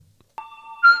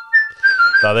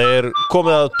Það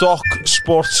komið að Doc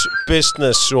Sports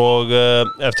Business og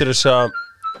eftir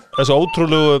þessa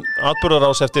ótrúlegu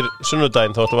atburðarás eftir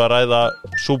sunnudaginn þá ætlum við að ræða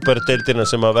superdeildina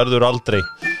sem að verður aldrei.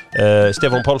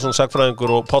 Stefán Pálsson,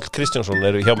 sagnfræðingur og Páll Kristjánsson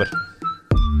eru hjá mér.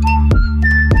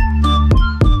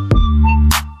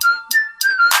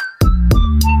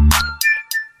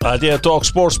 Það Doc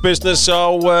Sports Business á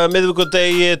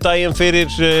miðvikudegi, daginn fyrir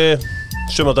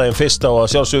sumardaginn fyrst og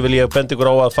að sjálfsögðu vil ég benda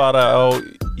ykkur á að fara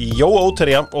í Jóa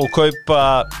Óterja og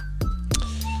kaupa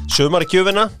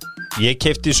sumargjöfina. Ég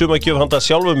keypti sumargjöf handa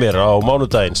sjálfur mér á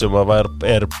mánudaginn sem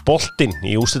boltinn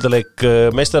í úrslitaleik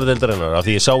meistaradeildarinnar af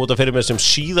því ég sá þetta fyrir mér sem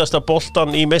síðasta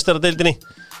boltan í meistaradeildinni.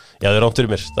 Já, það rangt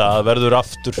fyrir mér. Það verður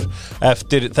aftur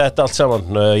eftir þetta allt saman.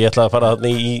 Ég ætla að fara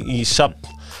þarna í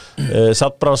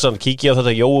Sattbransan, kíkja á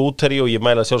þetta Jóa Óterja og ég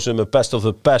mæla sjálfsögum með best of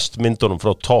the best myndunum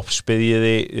frá Tops,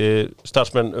 biðjiði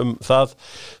starfsmenn það.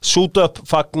 Suit Up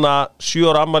fagna 7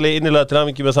 ára afmæli, innilega til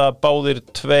hamingju með það, báðir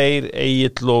 2,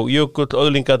 Egill og Jökull,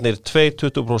 öðlingarnir 2,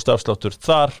 20% afsláttur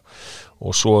þar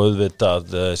og svo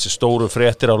auðvitað þessi stóru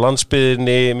fréttir á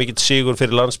landsbyðinni, mikill sigur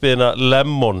fyrir landsbyðina,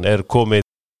 Lemon komið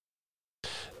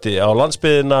á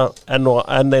landsbyðina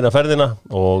enn eina ferðina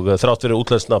og þrátt fyrir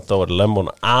útlensnafn þá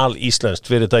Lemon íslenskt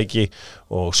fyrirtæki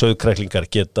og sauðkræklingar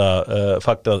geta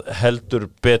fagnað heldur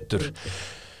betur.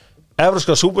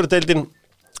 Evrópska superdeildin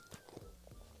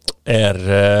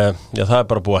það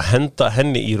bara búið að henda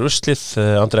henni í ruslið.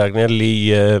 Andrea Agnelli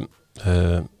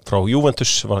frá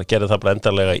Juventus gerði það bara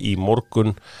endanlega í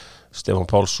morgun. Stefán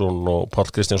Pálsson og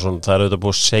Páll Kristjánsson, það auðvitað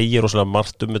búið að segja rosalega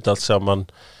margt þetta allt saman.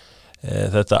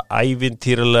 Þetta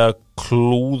ævintýralega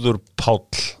klúður Páll,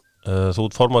 þú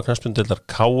ert formaður knattspyrnudeildar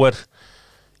KR.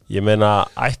 Ég meina,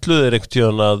 ætluðu einhvern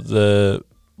tíðan að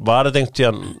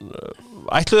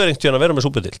vera með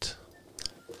súperdeild?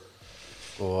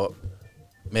 Og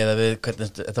með að við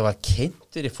hvernig þetta var kynnt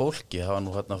fyrir fólki, það var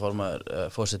nú hérna formaður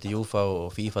forseti Júfa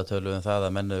og FIFA tölu það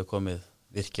að menn hefur komið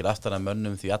virkilega aftan að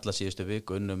mönnum því alla síðustu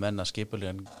viku unnu menn að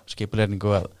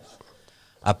skipulegningu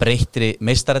að breyttri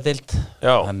meistaradeild.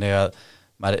 Þannig að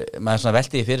maður svona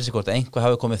velti fyrir sig hvort að einhver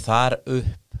hafi komið þar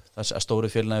upp þess að stóru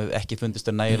fjölina ekki fundist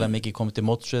nægilega mikið komið til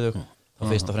mótsviðu þá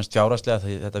fyrst og fremst fjárhagslega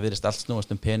því þetta virðist allt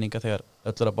snúast peninga þegar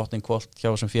öllur að botnin kvólt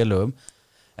hjá þessum félögum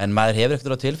en maður hefur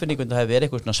ekkert á tilfinningu að það hefur verið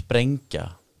eitthvað svona sprengja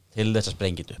til þess að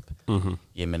sprengja upp.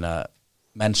 Ég meina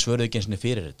menn svöruðu ekki eins og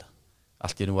fyrir þetta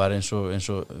allt í nú var eins og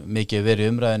mikið verið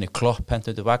umræðinni Klopp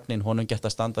hentu til vagnin, honum gett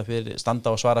að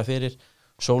standa og svara fyrir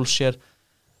Solskjær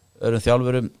öðrum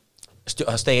þjálfurum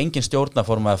það steg engin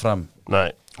stjórnaformaði fram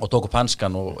og tók upp hanskan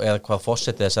eða hvað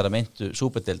fórsetið þessara meintu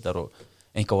súperdeildar og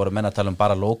einhver voru menn að tala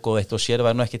bara logo eitt og sér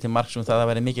væri nú ekki til marks það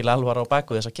væri mikil alvara á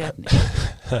baku þessa keppni.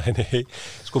 Nei,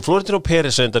 sko Florentino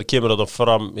Pérez kemur þetta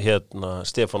fram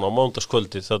Stefán á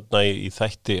mánudagskvöldi þarna í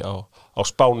þætti á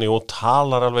Spáni og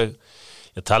talar alveg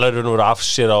talar af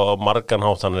sér á margan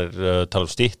hátt, hann talar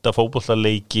stytta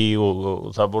fótboltaleiki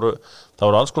og það voru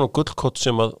alls konar gullkott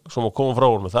sem koma frá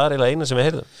honum, það eiginlega eina sem við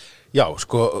heyrðum. Já,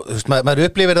 sko, maður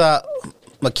upplifir það,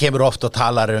 maður kemur oft og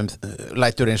talar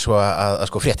lætur eins og að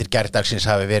sko fréttir gærdagsins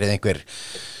hafi verið einhver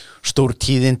stór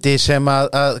tíðindi sem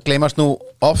að gleymast nú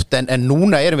oft, en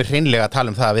núna erum við hreinlega að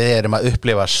tala það að við erum að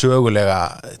upplifa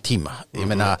sögulega tíma. Ég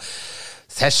meina,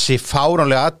 þessi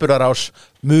fáránlega atburðarás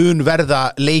mun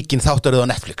verða leikinn þáttaröð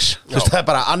á Netflix. Það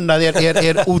bara annað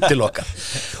er útilokað.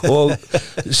 Og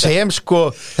sem sko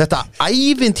þetta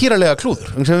ævintýralega klúður,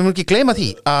 sem við munum ekki gleyma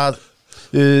því að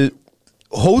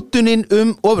hótunin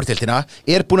ofurdeildina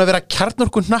búin að vera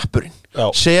kjarnorkuhnappurinn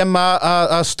sem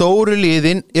að stóru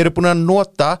liðin eru búin að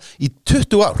nota í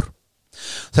 20 ár.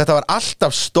 Þetta var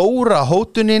alltaf stóra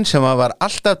hótunin sem var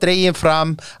alltaf dregin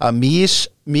fram að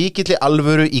mikilli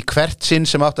alvöru í hvert sinn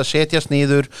sem átt að setjast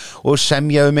niður og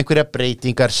semja einhverja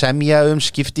breytingar, semja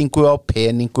skiptingu á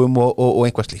peningum og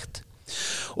einhvað slíkt.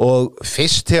 Og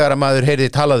fyrst þegar að maður heyrði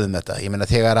talað þetta, ég meina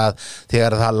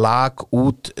þegar það lag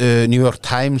út New York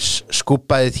Times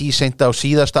skúbbaði því seint á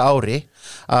síðasta ári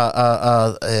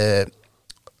að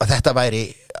þetta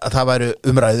það væru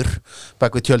umræður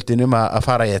bak við tjöldinum að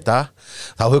fara í þetta,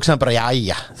 þá hugsaðan bara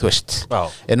jæja, þú veist,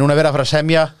 núna verið að fara að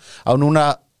semja á núna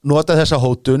nota þessa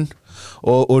hótun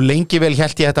og lengi vel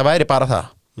hélt ég að þetta væri bara það.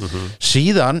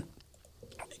 Síðan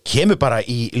kemur bara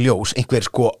í ljós einhver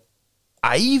sko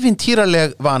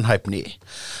ævintýraleg vanhæfni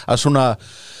að svona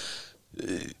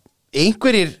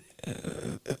einhverjir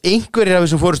af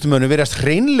þessum forystumönnum virðast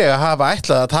hreinlega hafa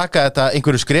ætlað að taka þetta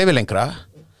einhverju skrefi lengra,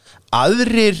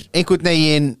 aðrir einhvern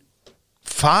veginn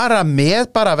fara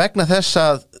með bara vegna þess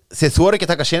að þeir þora ekki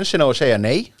að taka sénsina og segja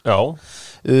nei.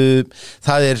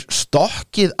 Það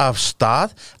stokkið af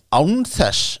stað án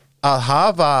þess að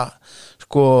hafa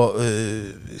sko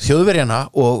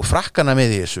þjóðverjana og frakkana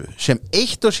með í þessu sem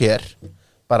eitt og sér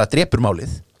bara drepur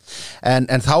málið en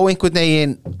þá einhvern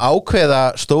veginn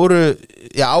ákveða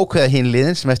hinn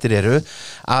liðin sem eftir eru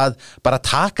að bara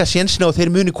taka sénsna og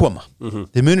þeir muni koma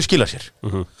þeir muni skila sér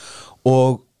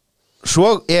og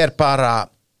svo bara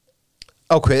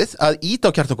ákveðið að íta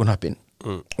á kjarnorkuhnappinn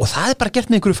og það bara gert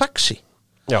með einhverju faxi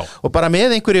og bara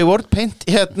með einhverju wordpaint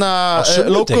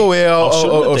logoi á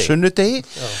sunnudegi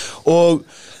og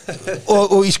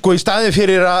sko í staðin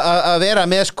fyrir að vera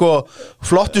með sko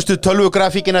flottustu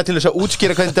tölvugrafíkina til þess að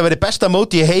útskýra hvernig þetta verið besta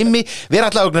móti í heimi vera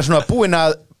allavega svona búin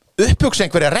að upphugsa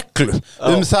einhverja reglu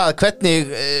það hvernig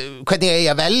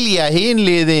eigi að velja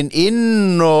hinliðin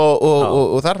inn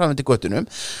og þar framöndi göttunum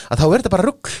að þá þetta bara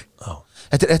rugl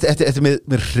Þetta er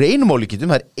með hreinum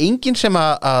ólíkindum, það enginn sem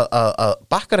að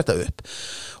bakkar þetta upp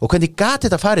og hvernig gat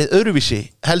þetta farið öðruvísi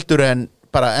heldur en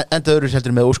bara enda öðruvísi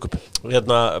heldur með ósköp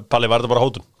Palli, var þetta bara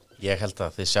hótun? Ég held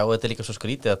að þið sjáu þetta líka svo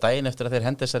skrítið að daginn eftir að þeir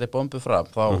hendi þessari bombu fram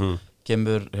þá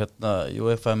kemur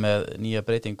UEFA með nýja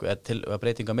breytingu á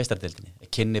meistaradeildinni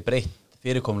kynni breytt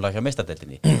fyrirkomulag hjá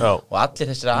meistaradeildinni og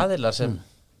allir þessir aðilar sem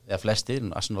eða flestir,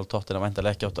 Arsenal Tottenham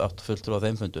væntanlega ekki átt fulltrúa á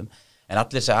þeim fundum en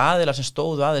allir þessi aðilar sem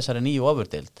stóðu að þessari nýju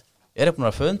ofurdeild eru búin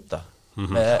að funda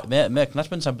með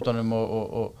knattspyrnusamböndunum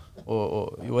og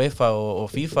UEFA og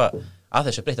FIFA að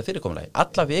þessu breytta fyrirkomulagi.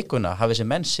 Alla vikuna hafi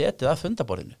þessi menn setið að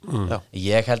fundaborðinu.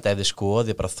 Ég held að ef þið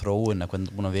skoði bara þróuna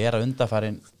hvernig búin að vera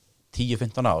undanfarin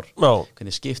 10-15 ár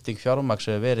hvernig skipting fjármagns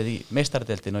hefur verið í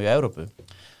meistaradeildinu og í Evrópu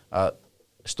að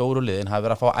stóru liðin hafi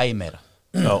verið að fá æ meira.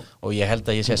 Og ég held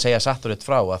að ég sé að segja satt og rétt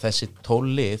frá að þessi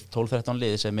 12-13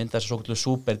 lið sem mynda þessi svo kallu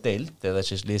superdeild eða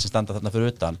þessi lið sem standa þarna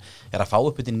fyrir utan að fá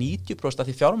upp til 90% af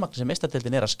því fjármagn sem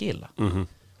meistaradeildin að skila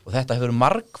og þetta hefur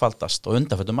margfaldast á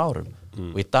undanförnum árum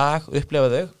og í dag upplefa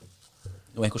þau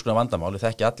og einhvers konar vandamáli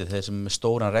þekki allir þeir sem með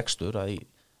stóran rekstur að í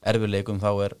erfiðleikum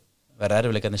þá verða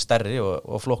erfiðleikarnir stærri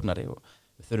og flóknari og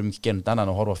við þurfum ekki genið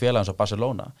annan að horfa á félagans á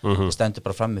Barcelona við stendur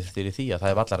bara fram með því að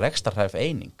það allar rekstarhæf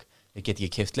eining við get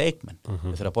ekki keypt leikmenn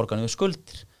við þurfum að borga niður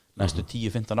skuldir næstu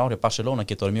 10-15 ári Barcelona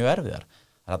getur verið mjög erfiðar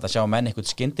það að sjá menn einhvern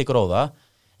skyndigróða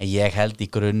en ég held í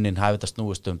grunninn hafi þetta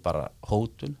snúist bara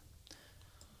hótun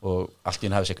og allt í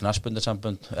hún hafi sér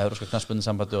knattspyrnusambönd evrópska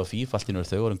knattspyrnusambandi og FIFA allt í hún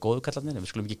þau góðu kallarnir en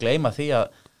við skulum ekki gleyma því að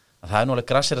það nú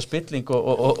alveg grassera spilling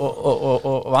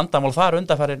og vandamál þar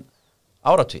undanfarin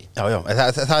áratví. Já,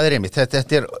 það einmitt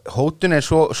þetta hótun en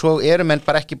svo eru menn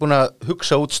bara ekki búin að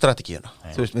hugsa út strategíuna.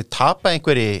 Þú veist, við tapa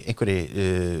einhverri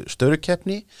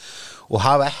störukeppni og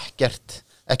hafa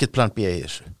ekkert plan B í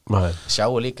þessu.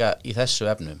 Sjáu líka í þessu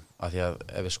efnum af því að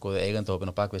ef við skoðum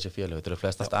eigandahópinn á bakvið þessi félög, þetta eru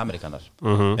flestast Amerikanar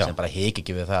sem bara hik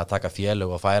ekki við það að taka félög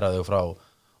og færa þau frá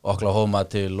Oklahoma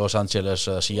til Los Angeles,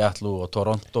 Seattle og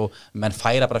Toronto, menn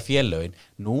færa bara félögin.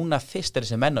 Núna fyrst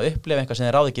þessi menn að upplifa eitthvað sem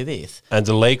þeir ráð ekki við. And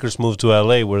the Lakers moved to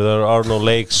LA where there are no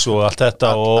lakes og allt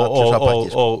þetta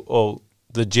og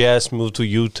the Jazz moved to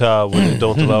Utah where they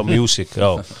don't allow music.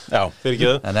 Já, fyrir ekki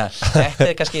það. Þannig að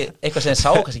þetta kannski eitthvað sem þeir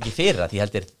sá kannski ekki fyrir að því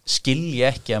heldur skilji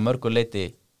ekki að mörgu leiti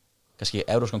kannski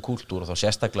evrópskan kúltúr og þá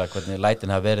sérstaklega hvernig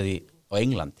lætin hafa verið á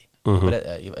Englandi.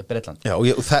 Í Bretland. Já,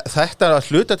 og þetta að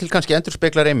hluta til kannski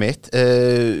endurspeglar einmitt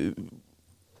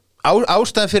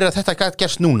ástæðan fyrir að þetta gat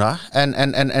gerst núna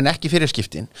en ekki fyrir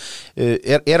skiptin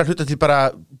að hluta til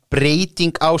bara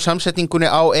breyting á samsetningunni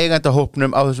á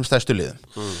eigandahópnum á þessum stærstu liðum.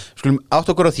 Skulum átt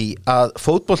okkur á því að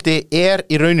fótbolti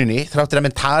í rauninni þráttir að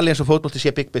menn tali eins og fótbolti sé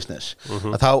big business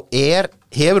að þá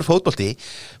hefur fótbolti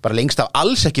bara lengst af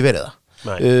alls ekki verið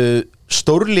það.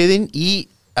 Stórliðin í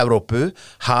Evrópu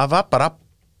hafa bara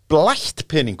blætt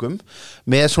peningum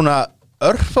með svona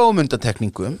örfáum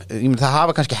undantekningum. Það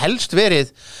hafa kannski helst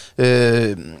verið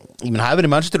hafa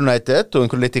verið Manchester United og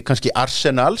einhverju leyti kannski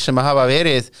Arsenal sem hafa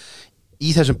verið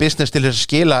í þessum business til þess að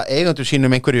skila eigendum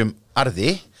sínum einhverjum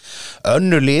arði.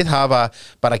 Önnur lið hafa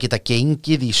bara geta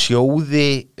gengið í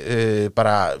sjóði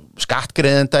bara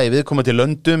skattgreiðenda í viðkomandi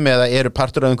löndum eða eru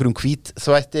partur af einhverjum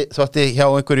hvítþvotti hjá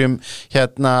einhverjum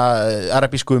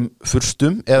arabískum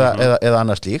furstum eða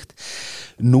annað slíkt.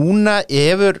 Núna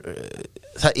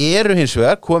það eru hins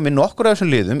vegar komið nokkur af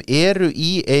þessum liðum eru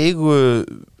í eigu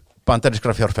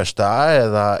bandarískra fjárfesta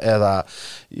eða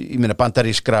ég meina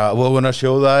bandarískra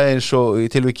vogunarsjóða eins og í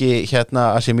tilviki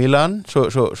AC Milan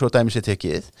svo dæmi sér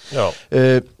tekið.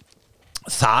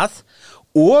 Það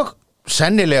og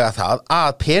sennilega það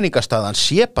að peningastaðan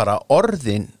sé bara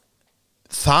orðin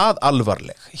það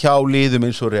alvarleg hjá liðum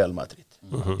eins og Real Madrid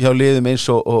hjá liðum eins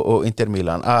og Inter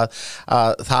Milan að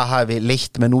það hafi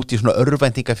leitt menn út í svona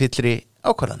örvæntingafyllri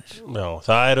ákvarðanir. Já,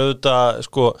 það auðvitað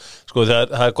sko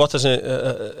það gott að sem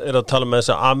að tala með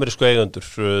þessa amerísku eigendur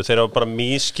þeir hafa bara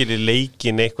mískili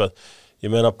leikin eitthvað Ég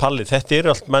meina Palli, þetta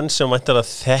eru allt menn sem væntanlega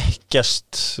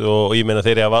þekkjast og ég meina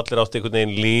þeir hafa allir átt einhvern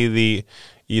veginn lið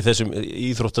í þessum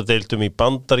íþróttadeildum í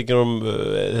Bandaríkjunum,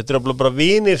 þetta eru bara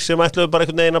vinir sem ætluðu bara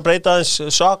einhvern veginn að breyta aðeins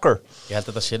soccer. Ég held að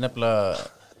þetta sé nefnilega,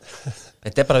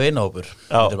 þetta bara vinahópur,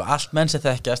 þetta eru allt menn sem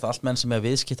þekkjast, allt menn sem er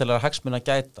viðskiptalega hagsmuna að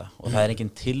gæta og það er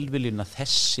engin tilviljun að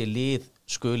þessi lið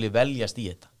skuli veljast í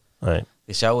þetta. Nei.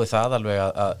 Þið sjáu það alveg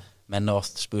að menn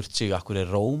oft spurt sig, akkur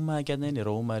er Róma ekki inn,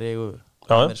 Róma eigu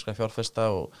ameríska fjárfesta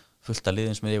og fullt af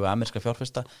liðin sem eigu ameríska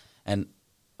fjárfesta, en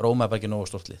Róma bara ekki nógu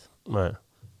stórt lið. Nei.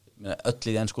 Öll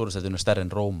í ensku úrstættinu er stærri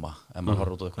en Róma ef maður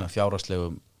horfir út á einhverjum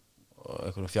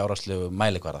fjárhagslegu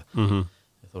mælikvarða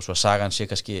þó svo að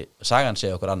sagan sé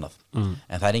okkur annað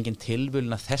en það er engin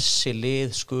tilviljun að þessi lið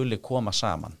skuli koma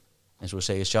saman eins og við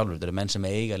segja sjálfur, þetta eru menn sem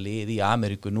eiga lið í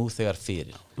Ameríku nú þegar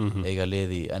fyrir eiga lið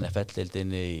í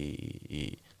NFL-deildinni í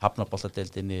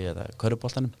hafnaboltadeildinni eða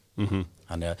körfuboltanum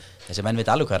þannig að þessi menn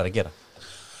veit alveg hvað er að gera.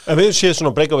 En við séum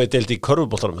svona breakaway-deild í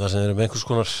körfuboltanum þar sem þeir eru með einhvers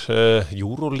konar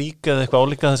Eurolík eða eitthvað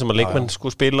álíka þar sem að leikmenn sko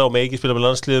spila og með ekki spila með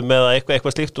landsliðum eða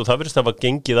eitthvað slíkt og það virðist að hafa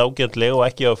gengið ágætlega og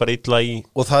ekki að fara illa í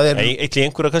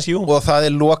einhverja kannski, jú. Og það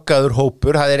er lokaður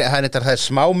hópur, það er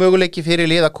smá möguleiki fyrir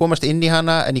lið að komast inn í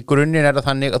hana en í grunninn er það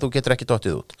þannig að þú getur ekki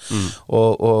dottið út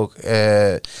og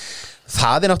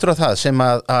það er náttúrulega það sem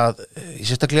að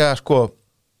sérstaklega sko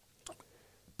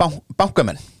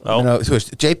bankamenn, þú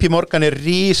veist JP Morgan er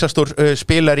rísastór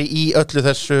spilari í öllu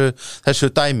þessu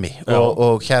dæmi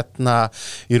og hérna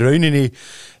í rauninni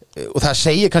og það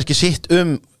segir kannski sitt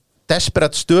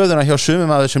desperat stöðuna hjá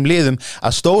sumum af þessum liðum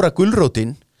að stóra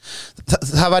gulrótin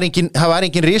það var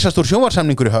engin risastór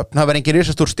sjónvarsamningur í höfn, það var engin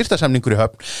risastór styrtasamningur í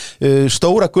höfn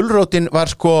stóra gulrótin var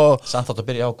sko samt átt að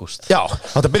byrja í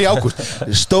ágúst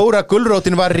stóra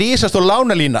gulrótin var risastór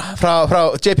lánalína frá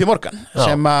JP Morgan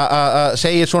sem að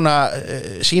segir svona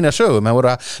sína sögu, menn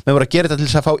voru að gera þetta til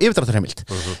þess að fá yfirdráttarheimild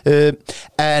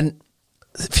en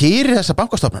fyrir þessar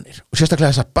bankastofnanir og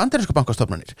sérstaklega þessar bandarísku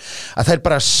bankastofnanir að þær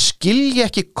bara skilja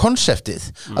ekki konseptið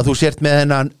að þú sért með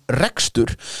þennan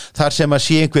rekstur þar sem að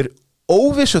sé einhver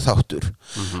óvissu þáttur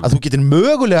að þú getur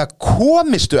mögulega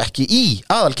komistu ekki í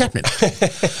aðalkeppnina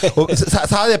og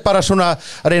það er bara svona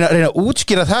að reyna að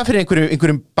útskýra það fyrir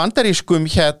einhverjum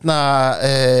bandarískum hérna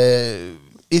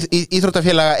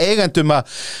íþróttafélaga eigendum að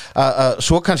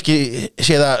svo kannski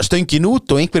sé það stöngin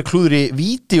út og einhver klúðri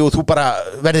víti og þú bara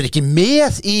verður ekki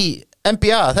með í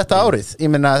NBA þetta árið, ég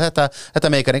meina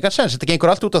þetta meikar engan sens, þetta gengur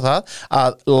allt út á það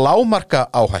að lágmarka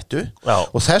áhættu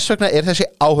og þess vegna er þessi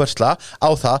áhersla á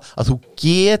það að þú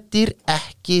getir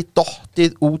ekki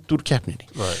dottið út úr keppninni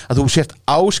að þú sért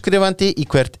áskrifandi í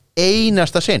hvert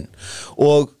einasta sinn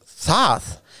og það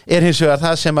er hins vegar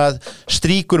það sem að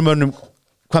strýkur mönnum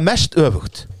hvað mest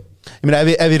öfugt. Ég meina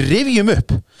ef við rifjum upp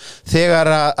þegar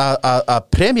að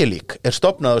Premier League er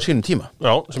stofnað á sínum tíma.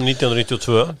 Já, sem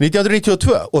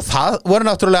 1992 og það voru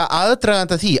náttúrulega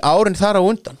aðdragandi að því árin þar á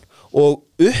undan og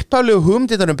upphaflegu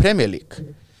hugmyndirnar Premier League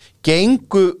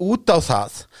gengu út á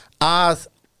það að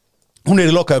hún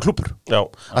er í lokaða klúbbur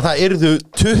að það yrðu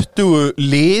 20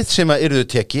 lið sem að yrðu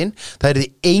tekin, það yrði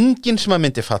enginn sem að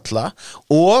myndi falla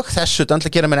og þessu til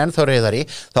að gera menn ennþá reyðari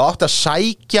þá átt að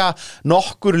sækja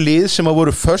nokkur lið sem að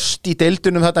voru föst í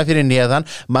deildunum þarna fyrir neðan,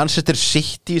 Manchester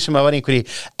City sem að var einhverji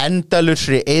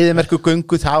endalusri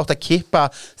eyðimerkugöngu, það átt að kippa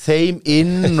þeim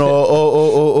inn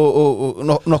og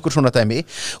nokkur svona dæmi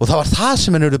og það var það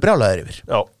sem menn yrðu brjálaðir yfir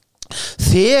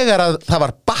þegar að það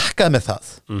var bakkað með það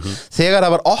þegar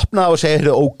það var opnað og segir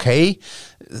ok,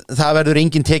 það verður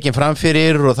enginn tekin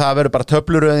framfyrir og það verður bara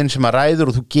töfluröðin sem að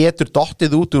ræður og þú getur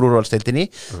dottið út úr úrvalsdeildinni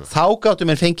þá gáttu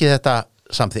menn fengið þetta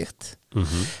samþykkt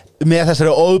með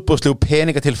þessari óðbóðslegu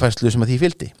peningatilfærslu sem að því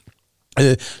fylgdi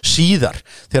síðar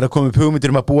þegar komið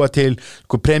hugmyndir að búa til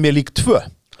Premier League 2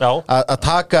 að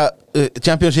taka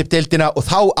Championship-deildina og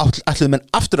þá ætluðu menn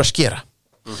aftur að skera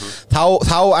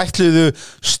þá ætluðu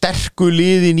sterku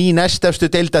liðin í næstefstu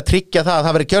deild að tryggja það að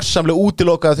það veri gjörsamlega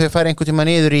útilokað að þau færi einhvern tíma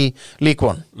niður í League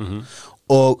 1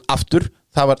 og aftur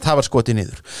það var skotið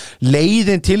niður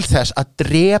leiðin til þess að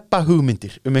drepa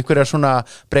hugmyndir einhverjar svona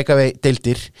breakaway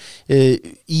deildir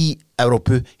í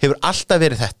Evrópu hefur alltaf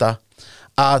verið þetta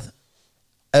að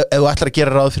ef þú ætlar að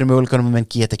gera ráð fyrir möguleikanum menn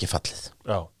get ekki fallið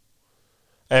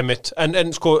Einmitt,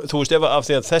 en sko, þú veist, ef af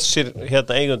því að þessir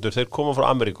hérna eigendur, þeir koma frá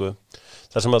Ameríku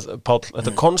þar sem að, Páll,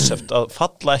 þetta konsept að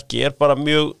falla ekki er bara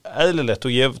mjög eðlilegt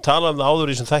og ég hef talað um það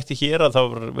áður í sem þætti hér að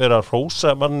það vera að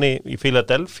hrósa manni í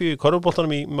Philadelphia í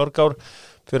körfuboltanum í mörg ár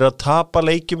fyrir að tapa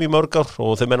leikjum í mörg ár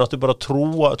og þeir menn áttu bara að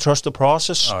trúa, trust the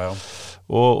process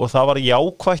og það var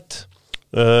jákvætt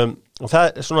og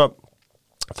það er svona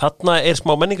þarna er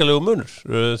smá menningarlegu munur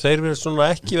þeir verður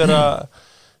svona ekki vera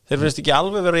þeir finnst ekki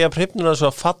alveg vera jafn hrifnir að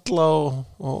falla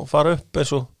og fara upp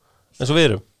eins og við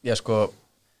erum. Já, sko,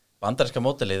 bandaríska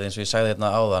módelið eins og ég sagði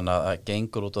hérna áðan að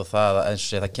gengur út á það að eins og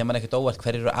segja, það kemur ekkert óvart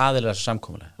hverjir eru aðilar þessu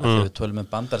samkomulega. Þegar við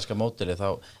tölum bandaríska módelið þá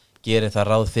gerir það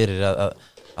ráð fyrir að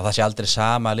það sé aldrei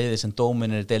sama liði sem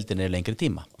dóminir í deildinni í lengri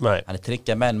tíma. Þannig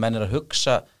tryggja menn er að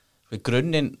hugsa, í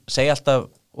grunninn segja alltaf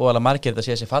og alveg margir þetta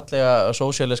sé þessi fallega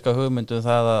sósíalíska hugmyndum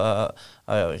það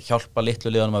að hjálpa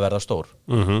litlu liðanum að verða stór.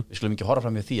 Við skulum ekki horfa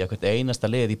fram í því að hvert einasta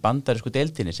lið í bandarísku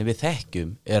deildinni sem við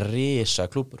þekkjum er risa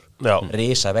klúbbur,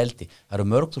 risa veldi. Það eru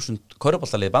mörg þúsund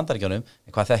körfuboltalið í Bandaríkjunum,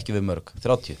 en hvað þekkjum við mörg?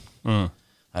 30.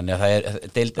 Þannig að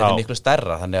deildin er miklu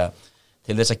stærra, þannig að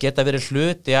til þess að geta verið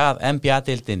hluti af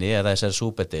NBA-deildinni eða þessari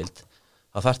súperdeild,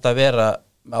 þá þarf það að vera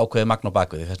ákveðið magn á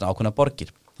bakvið, þess að ákveðna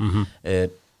borgir.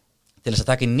 Til þess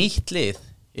að taka nýtt lið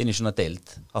inn í svona deild,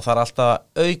 þá þarf alltaf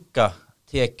að auka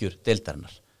tekjur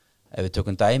deildarinnar. Ef við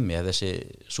tökum dæmi, ef þessi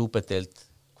súperdeild,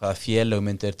 hvaða félög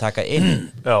myndir taka inn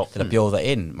til að bjóða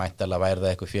inn, mæntalega væri það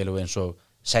eitthvað félög eins og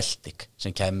Celtic,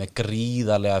 sem kemur með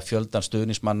gríðarlega fjöldan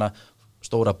stuðningsmanna,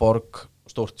 stóra borg,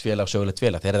 stórt félag, sögulegt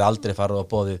félag. Þeir hefði aldrei farið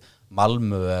á boðið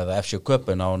Malmö eða FC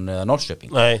Köpenhavn eða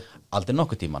Norrköping. Aldrei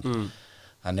nokkuð tíman.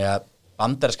 Þannig að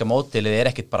bandaríska módelið er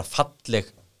ekkit bara falleg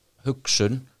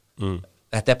hugsun,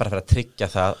 þetta er bara fyrir að tryggja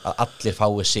það að allir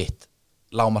fái sitt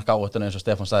lágmark áhættuna eins og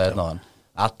Stefán sagði hérna áðan,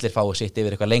 allir fái sitt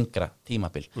yfir eitthvað lengra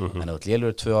tímabil. Þannig að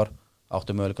lélur 2 ár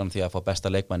áttu möguleikanum því að fá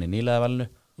besta leikmann í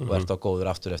nýliðavalinu og ert á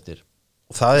góður aftur eftir.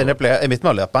 Og það er nefnilega einmitt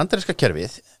málið að bandaríska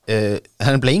kerfið það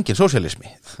er nefnilega engin sósíalismi.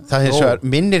 Það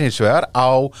minnir hins vegar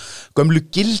á gömlu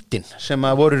gildin sem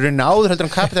að voru rauninni áður heldur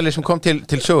en kapitalism kom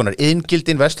til sögunar,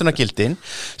 iðngildin, vestunargildin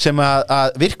sem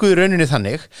að virkuðu rauninni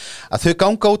þannig að þau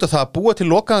ganga út á það að búa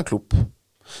til lokaðan klúbb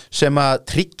sem að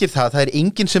tryggir það er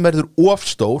enginn sem verður of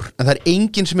stór en það er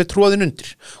enginn sem er tróðin undir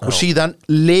og síðan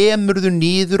lemurðu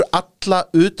nýður alla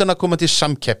utan að koma til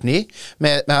samkeppni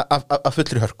með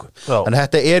fullri hörku. Þannig að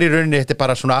þetta er í rauninni, þetta er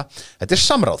bara svona, þetta er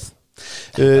samráð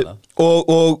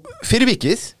og fyrir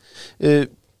vikið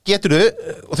geturðu,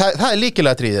 og það er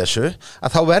lykilatriði í þessu,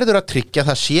 að þá verður að tryggja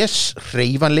að það sé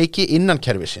hreyfanleiki innan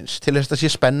kerfisins til þess að það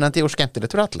sé spennandi og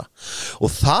skemmtilegt fyrir alla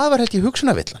og það var held ég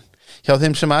hugsunarvillan hjá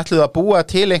þeim sem ætluðu að búa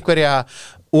til einhverja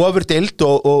ofurdeild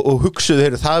og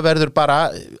hugsuðu það verður bara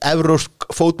evrópsk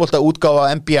fótbolta útgáfa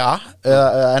NBA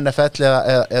eða NFL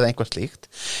eða einhvað slíkt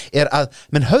er að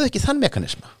menn höfðu ekki þann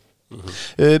mekanisma.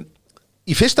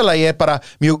 Í fyrsta lagi er bara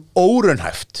mjög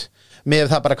óraunhæft með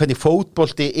það bara hvernig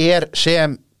fótbolti er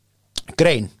sem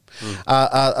grein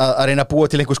að reyna að búa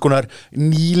til einhvers konar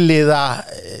nýliða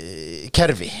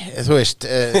kerfi, þú veist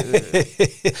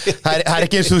það er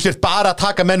ekki eins og þú sért bara að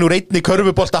taka menn úr einni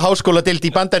körfubolta háskóladeild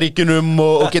í Bandaríkjunum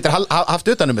og getur haft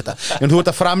utan þetta, en þú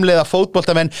ert að framleiða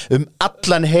fótboltamenn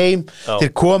allan heim til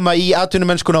koma í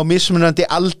atvinnumennskuna á mismunandi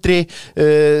aldri,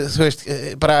 þú veist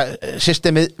bara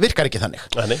systemið virkar ekki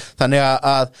þannig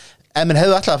að ef menn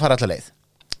hefðu alltaf að fara alla leið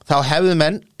þá hefðu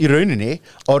menn í rauninni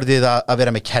orðið að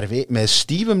vera með kerfi með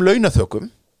stífum launaþökum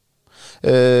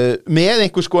með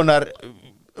einhvers konar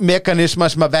mekanisma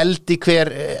sem að veldi hver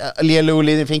lélegu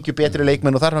liðin fengju betri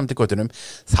leikmenn og þar fram til göttunum.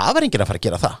 Það var enginn að fara að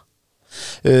gera það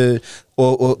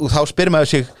og þá spyrir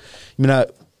maður sig, ég meina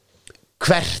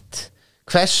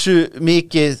hversu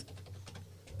mikið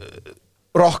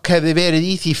rokk hefði verið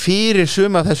í því fyrir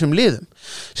suma af þessum liðum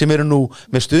sem eru nú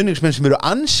með stuðningsmenn sem eru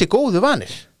ansi góðu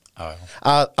vanir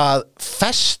að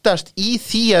festast í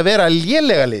því að vera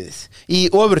lélega liðið í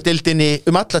ofurdeildinni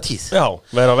alla tíð. Já,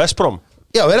 vera Vestbróm.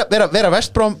 Já, vera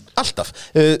Vestbróm alltaf.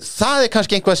 Það er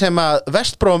kannski einhvað sem að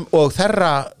Vestbróm og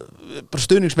þeirra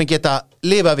stuðningsmenn geta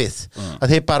lifa við.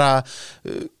 Að þeir bara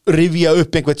rifja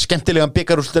upp einhvern skemmtilegan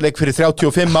bikarúrslitaleik fyrir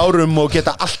 35 árum og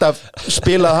geta alltaf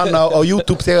spilað hann á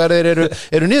YouTube þegar þeir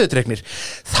eru niðurdregnir.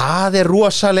 Það er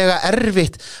rosalega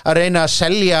erfitt að reyna að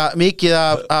selja mikið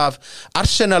af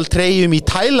Arsenal treyjum í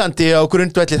Tælandi á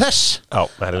grundvelli þess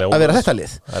að vera þetta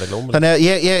lið. Þannig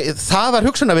að það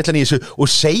var hugsunarvillan í þessu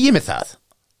og segi mig það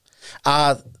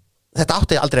að þetta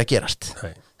átti aldrei að gerast.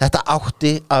 Þetta átti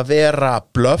að vera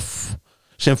bluff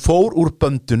sem fór úr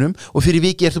böndunum og fyrir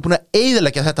viki ertu búin að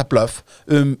eyðileggja þetta bluff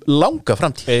langa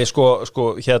framtíð.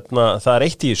 Hérna, það er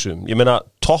eitt í þessum. Ég meina,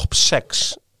 top 6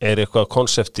 er eitthvað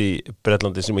konsept í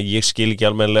Bretlandi sem ég skil ekki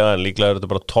almennilega en líklega er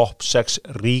þetta bara top 6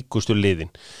 ríkustu liðin.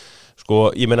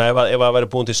 Ég meina, ef það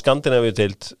væri búin til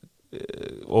Skandinavíu-deild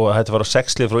og þetta var á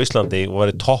 6 lið frá Íslandi og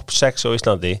væri top 6 á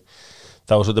Íslandi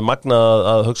það var svolítið magnað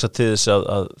að hugsa til þess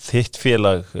að þitt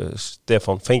félag,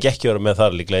 Stefán, fengi ekki vera með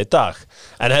þar líklega í dag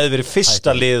en hefði verið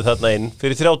fyrsta lið þarna inn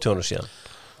fyrir 30 ára síðan.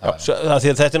 Því að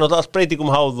þetta er náttúrulega allt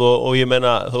breytingum háð og ég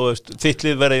meina, þú veist, þitt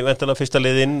lið verið væntanlega fyrsta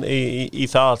lið inn í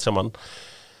það allt saman.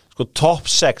 sko top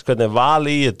 6, hvernig er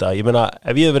valið í þetta ég meina,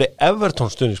 ef ég hef verið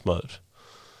Everton stuðningsmaður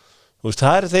þú veist,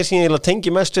 það þeir sem ég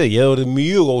tengi mest við, ég hef verið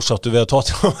mjög ósáttur við að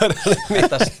Tottenham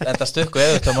Enda stukku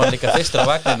Everton var líka fyrstur á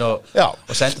vagnin og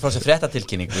sendi frá sér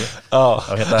fréttatilkynningu og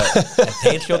hérna, en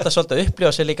þeir hljóta svolítið að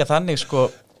upplifa sér líka þannig sko,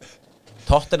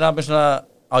 Tottenham er svona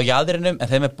á jaðrinum en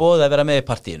þeim er boðið að vera með í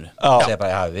partíinu segja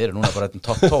bara, já, við erum núna bara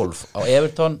top 12 á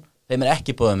Everton, þeim er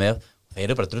ekki boðið með þeir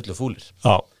eru bara drullu fúlir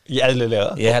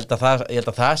ég held að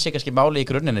það sé kannski máli í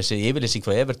grunninn þessi yfirlýsing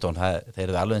frá Everton þeir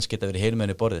eru alveg eins geta verið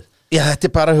heilmenni borðið Já, þetta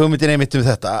er bara hugmyndin einmitt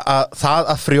þetta að það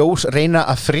að Frjós reyna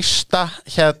að frista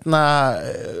hérna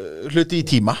hluti í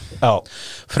tíma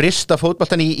frista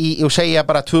fótboltan og segja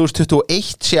bara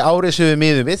 2021 sé árið sem við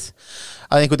miðum við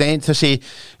að einhvern veginn þessi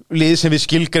lið sem við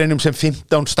skilgreinum sem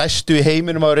 15 stærstu í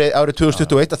heiminum árið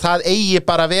 2021 að það eigi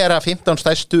bara að vera 15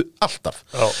 stærstu alltaf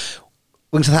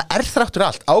og það er þráttur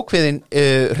allt ákveðin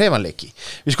hreyfanleiki.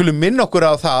 Við skulum minna okkur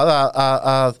á það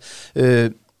að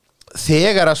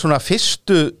þegar að svona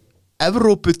fyrstu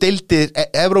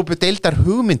Evrópudeildar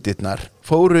hugmyndirnar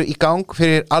fóru í gang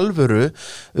fyrir alvöru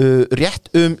rétt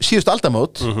síðustu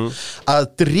aldamót að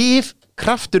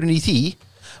drifkrafturinn í því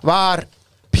var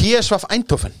PSV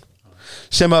Eindhoven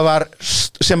sem að var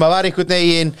einhvern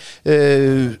veginn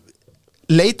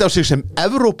leita á sig sem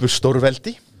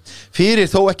Evrópustórveldi fyrir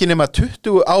þó ekki nema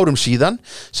 20 árum síðan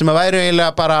sem að væri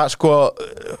eiginlega bara sko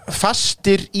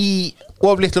fastir í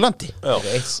oflitlu landi.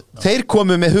 Þeir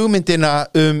komu með hugmyndina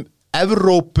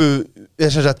Evrópu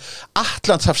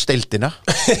Atlantshafsdeildina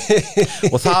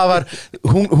og það var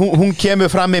hún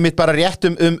kemur fram með mitt bara rétt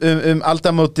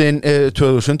aldamótin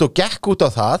 2000 og gekk út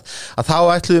á það að þá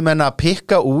ætluðu menn að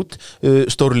pikka út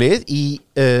stórlið í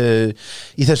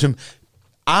þessum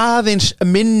aðeins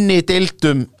minni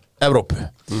deildum Evrópu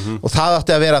og það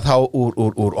átti að vera þá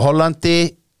úr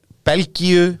Hollandi,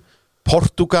 Belgíu,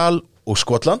 Portugal og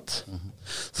Skotland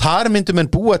þar myndum menn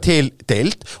búa til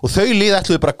deild og þau lið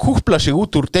ætluðu bara að kúpla sig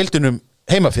út úr deildunum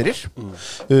heima fyrir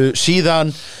síðan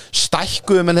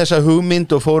stækkuðu menn þessa hugmynd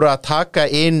og fóru að taka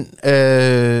inn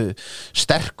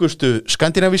sterkustu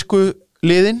skandinavísku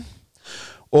liðin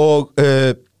og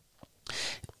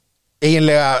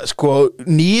eiginlega sko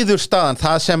nýðurstaðan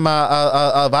það sem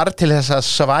að var til þess að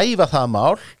svæfa það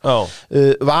mál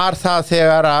var það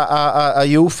þegar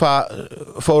að UEFA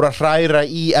fór að hræra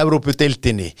í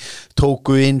Evrópudeildinni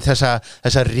tóku inn þessa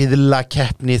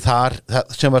riðlakeppni þar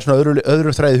sem var svona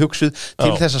öðrum þræði hugsuð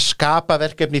til þess að skapa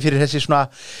verkefni fyrir þessi svona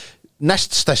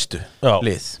næststærstu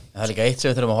lið. Það er líka eitt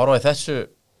sem við þurfum að horfa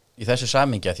í þessu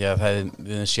samingja því að við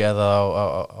höfum séð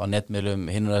á netmiðlum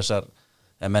hinnur þessar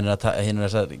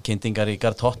kynntingar í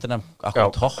garð Tottenham akkur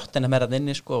Tottenham að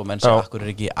inni sko og menn sem akkur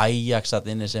ekki Ajax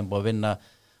að inni sem búið að vinna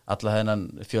alla þennan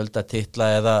fjölda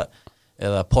titla eða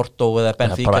Porto eða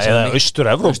Benfica eða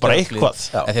Austur-Evróp, bara eitthvað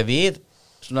en þegar við,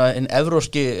 svona en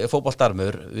evróski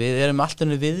fótboltarmur, við erum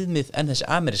alltaf viðmið en þessi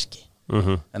ameríski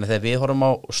en þegar við horfum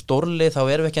á stórlið þá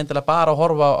erum við ekki endilega bara að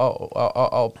horfa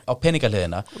á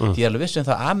peningaliðina því alveg vissum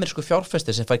það amerísku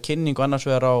fjárfestir sem fær kynningu annars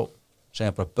vegar á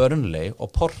segja bara Burnley og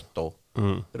Porto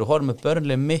við horfum með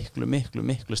Burnley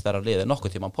miklu stærra lið en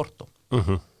nokkuð tíma Porto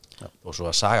og svo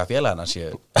að saga félagana sé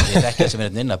ég er ekki sem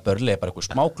er inn að Burnley er bara einhver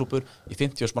smáklúbur í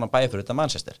 50 manna bæði fyrir utan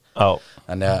Manchester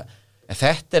þannig að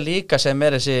þetta er líka sem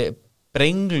er þessi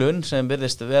brenglun sem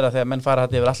virðist vera þegar menn fara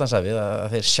þetta yfir Atlantshafið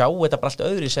að þeir sjá þetta bara allt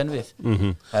öðru í senn við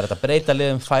það er þetta breyta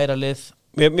liðum, færa lið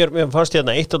Mér fannst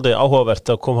hérna eitt aldrei áhugavert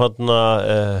að kom hérna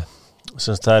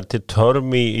það er til törm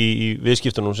í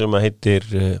viðskiptunum sem heitir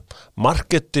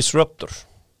Market Disruptor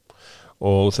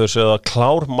og þau segja að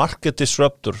klár Market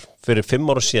Disruptor fyrir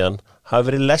 5 ára síðan hafi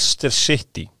verið Leicester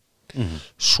City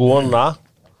svona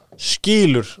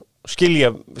skilja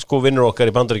sko vinnur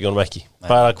okkar í Bandaríkjunum ekki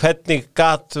bara hvernig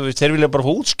gat, þeir vilja bara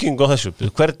fá útskýringu á þessu,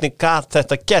 hvernig gat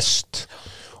þetta gerst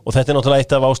og þetta er náttúrulega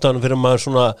eitt af ástæðunum fyrir maður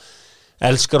svona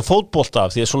elskar fótbolta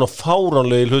af því að svona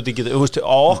fáránlegi hluti geta,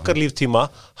 á okkar líftíma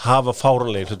hafa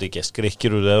fáránlegi hluti gerst, Grikkir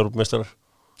eru Evrópumeistarar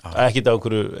ekki á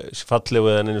einhverju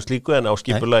fallegu eða einu slíku en á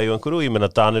skipulagi og einhverju, ég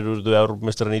meina Danir eru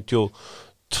Evrópumeistarar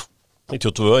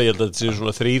 92, ég held að þetta séu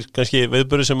svona 3 kannski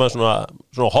viðburði sem að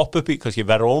svona hopp upp í, kannski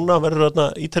Verona verður þarna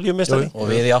Ítalíumeistari og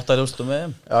við í 8 úrslitum með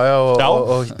þeim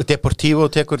og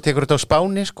Deportivo tekur þetta á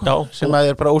Spáni sko, sem að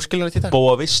er bara óskiljanlegt í dag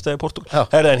Boa Vista í Portugal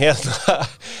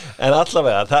en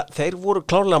allavega, þeir voru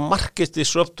klárlega market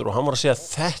disruptor og hann var að segja að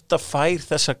þetta fær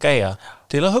þessa gæja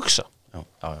til að hugsa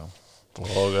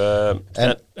og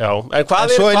en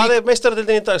hvað er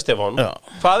meistaradeildin í dag, Stefán?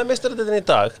 Hvað er meistaradeildin í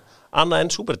dag? Annað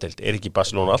en Superdeild, er ekki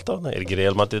Barcelona alltaf þarna, er ekki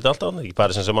Real Madrid alltaf þarna, er ekki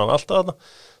Paris Saint-Germain alltaf þarna,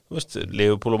 þú veist,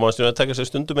 Liverpool og Manchester United taka sér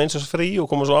stundum eins og frí og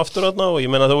koma svo aftur þarna og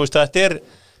ég meina þú veist, þetta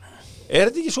Er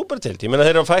þetta ekki superdeild? Ég meina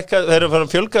þeir eru að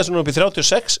fjölga þessu nú upp í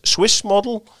 36 Swiss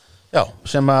model. Já,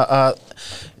 sem að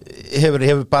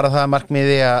hefur bara það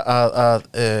markmiði að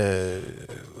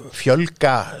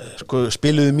fjölga sko,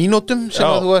 spiluðu mínútum sem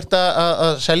að þú ert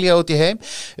að selja út í heim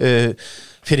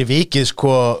fyrir vikið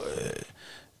sko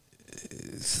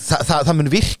það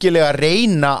mun virkilega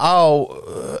reyna á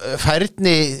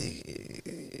færni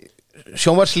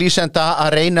sjónvarslýsenda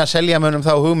að reyna að selja mönnum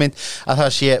þá hugmynd að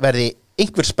það sé verði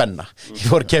einhver spenna í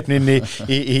fórkeppninni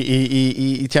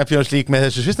í Champions League með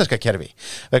þessu svissneska kerfi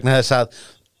vegna þess að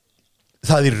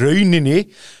það í rauninni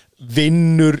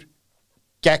vinnur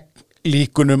gegn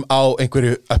líkunum á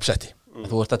einhverju uppsetti.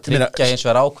 Þú ert að tryggja eins og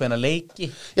er ákveðna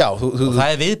leiki og það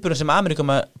er viðburðum sem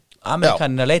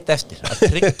Amerikanina leita eftir að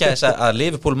tryggja þess að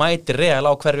Liverpool mæti real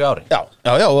á hverju ári. Já,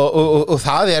 og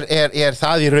það er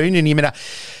það í rauninni, ég meina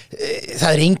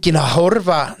það er engin að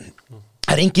horfa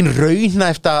það er engin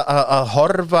rauna eftir að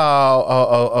horfa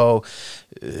á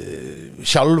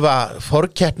sjálfa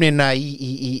fórkeppnina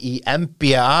í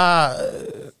NBA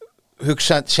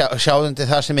sjáðundi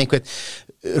það sem einhvern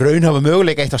raunhafa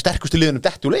möguleika eitt af sterkustu liðunum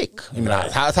dettu leik. Ég meina,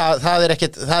 það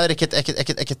er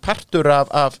ekkert partur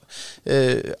af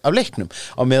leiknum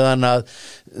á meðan að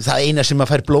það eina sem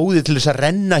að fær blóðið til þess að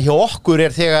renna hjá okkur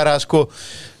er þegar að sko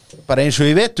bara eins og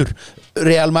í vetur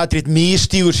Real Madrid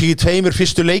misstígur sig í 2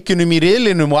 fyrstu leikunum í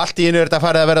riðlinum og allt í einu er þetta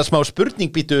farið að vera smá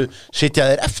spurningbítu sitja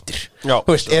þeir eftir.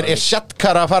 Þú veist, er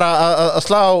Shakhtar að fara að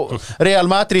slá Real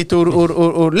Madrid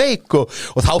úr leik og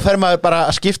þá fer maður bara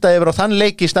að skipta yfir á þann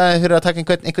leik í staðin fyrir að taka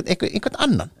einhvern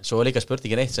annan. Svo er líka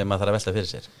spurningin eitt sem maður þarf að velta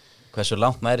fyrir sér. Hversu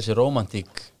langt næri þessi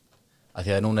rómantík að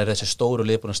því að núna er þessi stóru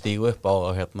lið búin að stígu upp á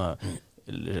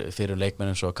fyrir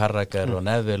leikmennum svo Carragher og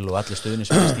Neville og allir stuðnir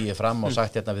sem stíði fram og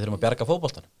sagt við þurfum að bjarga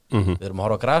fótboltan við þurfum að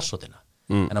horfa á grasrótina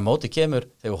en að móti kemur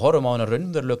þegar við horfum á hana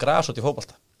raunverulegu grasrót í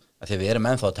fótbolta að því við erum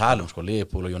ennþá að tala sko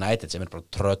Liverpool og United sem er bara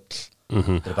tröll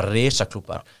þeir eru bara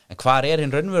risaklúbar en hvar er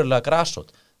hinn raunverulega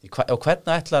grasrót og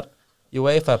hvernig ætlar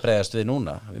UEFA að bregðast við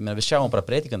núna við sjáum bara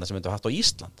breytingarna sem við höfum haft á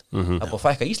Ísland það er búið að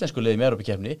fækka íslensku liðum í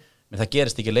Evrópukeppni en það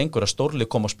gerist ekki lengur að stórlið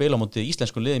koma að spila á móti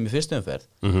íslensku liðum í fyrstu umferð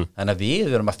þannig að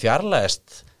við erum að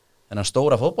fjarlægast þennan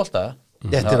stóra fótbolta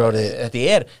þetta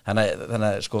er þannig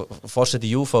að sko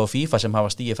forseti UEFA og FIFA sem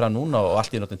hafa stigið fram núna og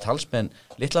allt í notin talsmenn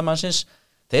litlamannsins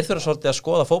þeir þurfa svolítið að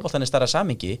skoða fótboltan í stærra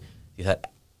samhengi því það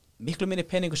er miklu minni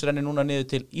peningur sem rennir núna niður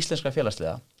til íslenskra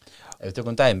félagsliða ef við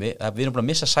tökum dæmi að við erum búin að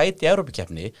missa sæti í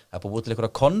Evrópukeppni það er búið til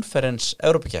einhverja konferens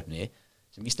Evrópukeppni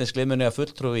sem íslensk lið muni að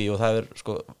fulltrúi og það er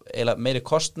sko eiginlega meiri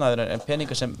kostnaður en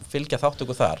peningar sem fylgja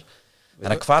þáttöku þar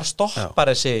þannig að hvar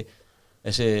stoppar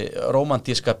þessi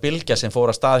rómantíska bylgja sem fór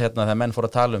að stað hérna þegar menn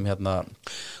fór að tala hérna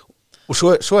og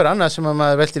svo er annað sem að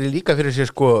maður veltir líka fyrir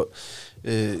sér sko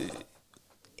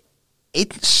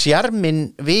einn sjarminn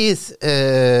við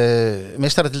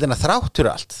meistaratildina þráttur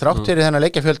þennan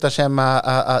leikjafjölda sem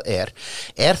að er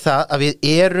það að við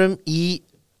erum í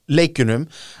leikjunum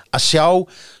að sjá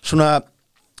svona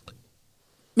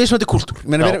mismunandi kúltúr.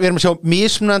 Við erum að sjá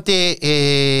mismunandi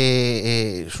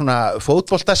svona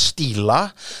fótboltastíla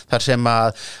þar sem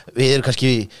að við erum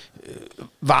kannski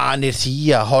vanir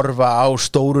því að horfa á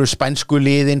stóru spænsku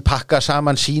liðin, pakka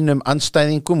saman sínum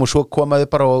andstæðingum og svo komaðu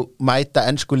bara og mæta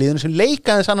ensku liðin sem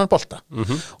leika þess annan bolta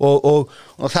og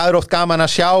það er oft gaman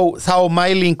að sjá þá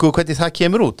mælingu hvernig það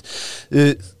kemur út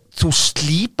þú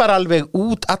slípar alveg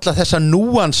út alla þessa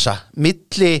núansa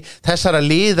milli þessara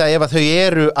liða ef að þau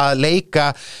eru að leika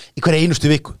í hverja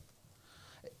einustu viku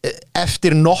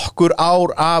eftir nokkur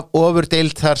ár af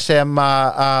ofurdeild þar sem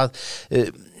að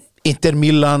Inter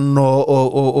Milan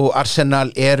og Arsenal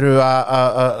eru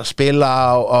að spila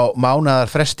á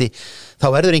mánaðar fresti þá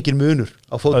verður engin munur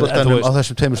á fótboltanum á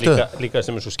þessum tveimur stöðum. Líka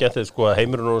sem er svo skemmtilegt sko að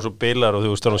heimurinn er svo bilar og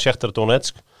þú veist það er Shakhtar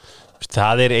Donetsk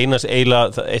það er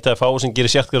eitt af fáu sem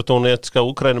gerir Shakhtar Donetsk á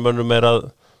Úkrænumönnum er að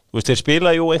þú veist þeir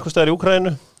spila jú einhvers staðar í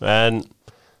Úkrænu en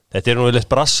þetta er nú eitt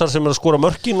brassar sem er að skora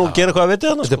mörkin og gera hvað að viti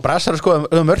þarna. Þetta er brassar að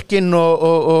skora mörkin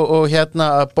og hérna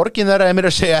borgin þeirra er mér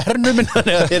að segja hernuminn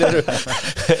þannig að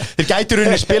þeir gætur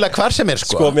unni spila hvar sem er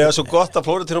sko. Sko mér er svo gott að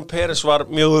Florentino Pérez var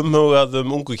mjög umhugað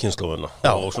ungu kynslóðuna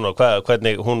og svona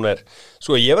hvernig hún er.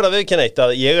 Sko ég verð að viðurkenna eitt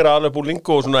að ég er alveg búið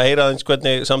lingu og svona heyra aðeins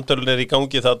hvernig samtölun er í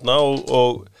gangi þarna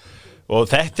og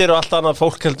þetta eru allt annað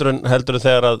fólk heldur en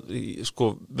þegar að sko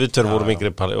við tverum vorum yngri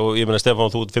og ég meina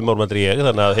Stefán þú ert 5 árum eldri ég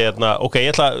þannig að ok,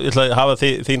 ég ætla að hafa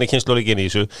þína kynslu líka inn í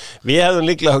þessu við hefðum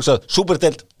líklega hugsað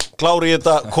superdeild, klári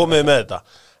þetta, komið með þetta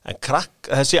en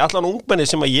þessi allan ungmenni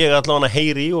sem að ég allan að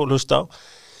heyri í og hlusta á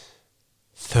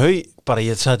þau, bara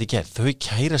ég sagði þetta í gerð þau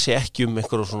kæra sig ekki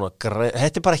einhverju svona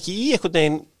þetta er bara ekki í einhvern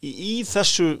veginn í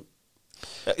þessu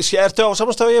Ertu á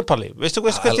samanstæðu ég, Palli? Veistu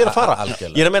hvert ég að fara?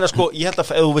 Algjörlega. Ég er að meina sko, ég held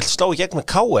að ef þú vilt slá í gegn með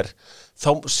KR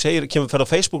þá kemur fyrir á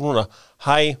Facebook núna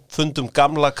fundum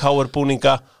gamla KR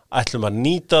búninga ætlum að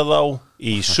nýta þá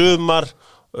í sumar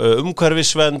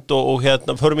umhverfisvend og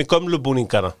hérna förum í gömlu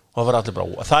búningana og það var allir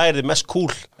bara, það er þið mest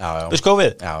cool við sko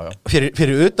við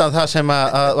fyrir utan það sem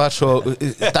að var svo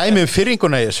dæmi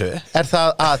fyrringuna í þessu er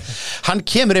það að hann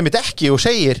kemur einmitt ekki og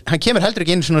segir, hann kemur heldur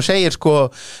ekki inn og segir sko,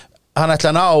 hann ætla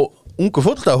að ná ungu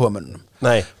fótboltaáhugamönnum.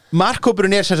 Nei.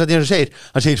 Markhópurinn er sem sagt eins og segir,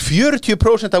 hann segir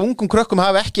 40% af ungum krökkum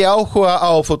hafa ekki áhuga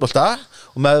á fótbolta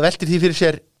og maður veltir því fyrir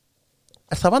sér,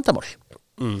 er það vandamál?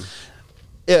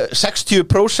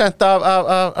 60%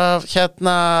 af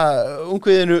hérna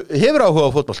ungviðinu hefur áhuga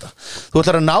á fótbolta. Þú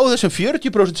ætlar að ná þessum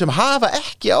 40% sem hafa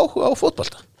ekki áhuga á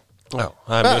fótbolta. Já,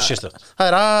 það er mjög sérstakt. Það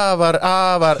er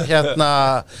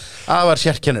afar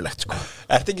sérkennilegt sko.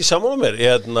 Ertu ekki sammála mér,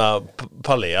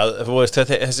 Palli, að þú veist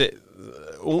þessi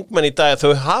ungmenn í dag,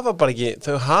 þau hafa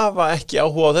ekki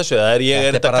áhuga á þessu, er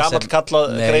þetta gamall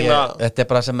kallað greina. Þetta er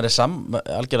bara sem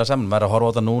algjörlega saman, maður er að horfa á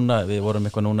þetta núna, við vorum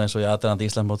eitthvað núna eins og í aðdragandi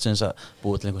Íslandsmótsins að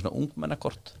búa til einhver svona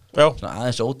ungmennakort, svona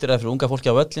aðeins ódýrað fyrir unga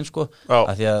fólki á völlin sko,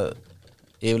 af því að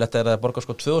yfirleitt er að borga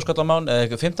sko 2.000 kall á mánuði,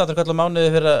 eða 15 kall á mánuði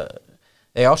fyrir að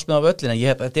eiga ásmið á völlin, en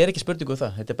þetta er ekki spurningu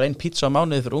það, þetta er bara einn pizza á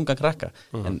mánuði fyrir ungan krakka,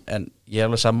 en ég er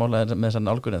alveg sammálaður með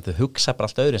þessan álgunni, þau hugsa bara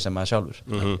allt öðru sem maður sjálfur,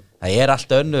 það er allt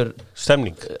önnur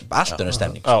stemning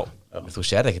þú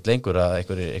sér ekkert lengur að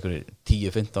einhverjir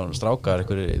 10-15 strákar,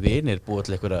 einhverjir vinir búa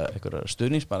til einhverja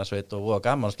stuðningsmannasveit og voða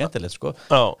gaman og skemmtilegt sko.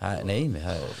 Nei,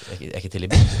 það er ekki til í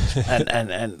mynd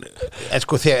en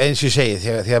sko eins og ég segi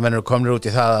þegar menn eru komnir út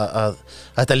í það að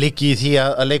þetta liggi í því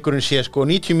að leikurinn sé sko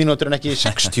 90 mínútur en ekki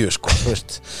 60 sko,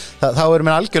 þá eru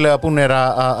menn algjörlega búinir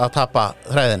að tapa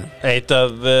þræðinu. Eitt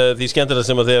af því skemmtilega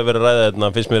sem að þið að vera ræða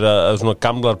þetta finnst mér að svona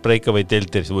gamlar breakaway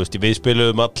deildir, þú veist, við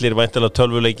spilum allir væntanlega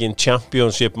tölvuleikin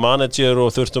Championship Manager og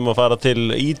þurftum að fara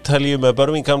til Ítalíu með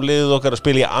Birmingham liðið okkar að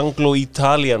spila í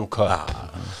Anglo-Italian Cup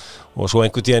og svo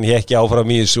einhvern tíðan ég ekki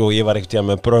áfram í þessu og ég var einhvern tíðan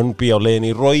með Brøndby á leiðin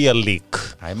í Royal League.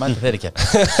 Æ, mann þeir ekki.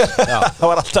 Það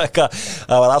var alltaf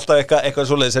eitthvað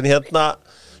svoleiðis, en hérna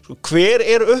hver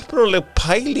er upprunaleg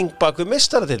pæling bak við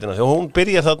meistaradeildina? Hún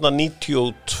byrjar þarna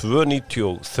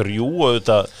 92-93 og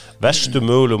auðvitað vestu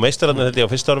mögulegu meistararnir þetta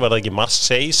á fyrsta ári var það ekki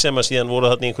Marseille sem að síðan voru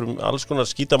þarna einhverjum alls konar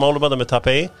skítamálum að það með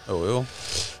Tapei.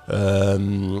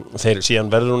 Þeir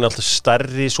síðan verður hún alltaf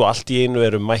stærri svo allt í einu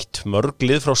eru mætt mörg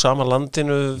lið frá sama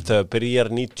landinu þegar byrjar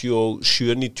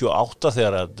 97-98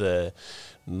 þegar að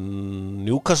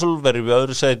Newcastle verður við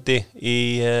öðru sæti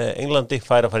í Englandi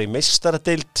fær að fara í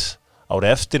meistaradeild ári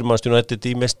eftir, mannstu nú þetta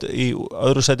í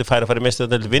öðru sæti fær að fara í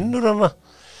meistaradeild vinnur hana,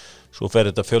 svo fer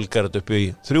þetta fjölgar þetta upp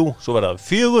í 3, svo verða það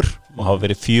 4 og hafa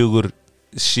verið 4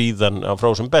 síðan frá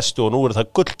sem bestu og nú er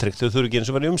það gulltryggt, þau þurfi ekki eins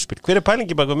og verið umspil. Hver er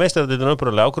pælingi bak við meistaradeildina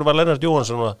upprunalega? Á hverju var Lennart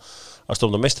Jóhannsson að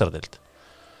stofna meistaradeild?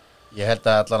 Ég held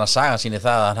að allan að sagan sýni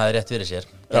það að hann hafi rétt fyrir sér.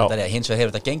 Hins vegar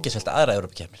hefur þetta gengisvelt aðra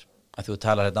Evrópukeppnir. Að þú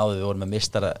talar hérna áður við vorum með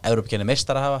Evrópukeppni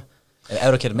meistara hafa,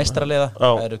 Evrópukeppni meistaraliða,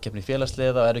 Evrópukeppni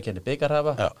félagsliða og Evrópukeppni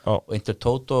bikarhafa og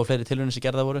Intertoto og fleiri tilraunir sem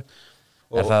gerða voru.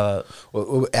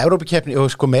 Og Evrópukeppni,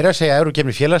 og sko meira að segja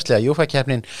Evrópukeppni félagsliða,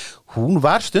 UEFA-keppnin, hún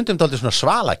var stundum dálítið svona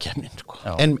svalakeppnin sko.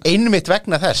 En einmitt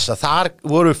vegna þess að þar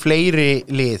voru fleiri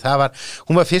lið,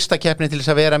 hún var fyrsta keppnin til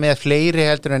þess að vera með fleiri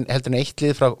heldur en eitt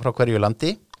lið frá hverju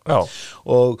landi.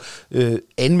 Og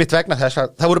einmitt vegna þess að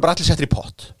það voru bara allir settir í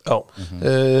pott.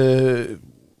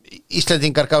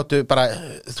 Íslendingar gátu bara,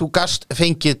 þú gast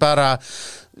fengið bara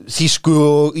þýsku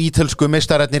og ítölsku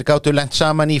meistararnir gátu lent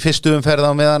saman í fyrstu umferð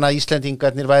á meðan að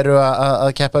Íslendingarnir væru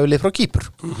að keppa við lið frá Kýpur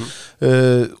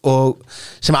og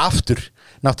sem aftur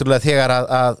náttúrulega þegar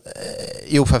að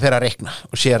Júfa fer að reikna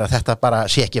og sér að þetta bara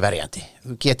sé ekki verjandi.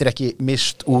 Þú getur ekki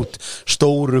mist út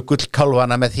stóru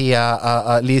gullkálfana með því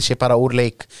að lið sé bara úr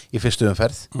leik í fyrstu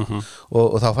umferð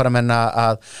og þá fara menn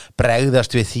að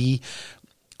bregðast við því.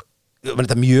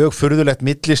 Þetta mjög furðulegt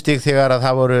millistig þegar að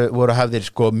það voru hafðir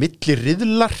sko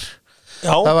milliriðlar.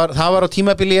 Það var á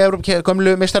tímabili í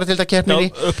gömlu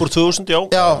meistaradeildarkeppninni. Upp úr 2000,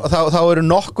 Já, þá eru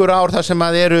nokkur ár þar sem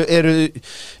að eru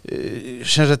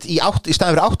sem sagt, í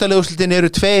staðan fyrir 8 liða úrslitin eru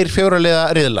 2 4 liða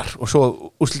riðlar og svo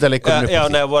úrslitaleikurinn upp. Já,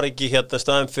 nei, var ekki hérna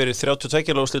staðan fyrir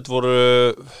 32 liða úrslit voru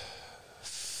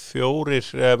 4,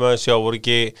 voru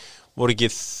ekki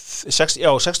 16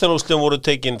 úrslitum voru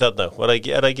tekin þarna, er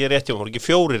það ekki rétt hjá, voru ekki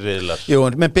 4 riðlar? Jú,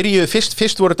 menn byrjuðu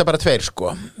fyrst voru þetta bara 2 sko.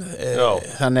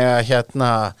 Þannig að hérna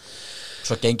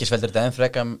svo gengisveldur þetta enn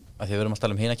frekam að því við erum að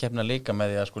tala hina keppnina líka með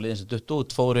því að sko liðin sem dutt út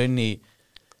fóru inn í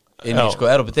inn í sko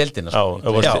Evrópudeildina Já,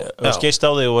 ef skeist á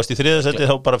þig og varst í þriðasæti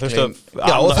þá bara fyrstu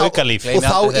annað aukalíf og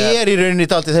þá í rauninni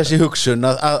dálítið þessi hugsun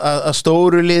að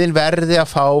stóru liðin verði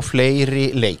að fá fleiri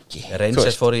leiki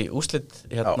Rangers fór í úrslit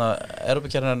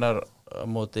Evrópukeppninnar á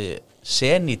móti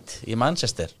Zenit í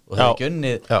Manchester og það ekki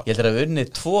unnið, ég heldur að við unnið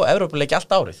 2 Evrópuleiki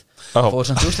allt árið fór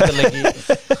samt úrslitaleiki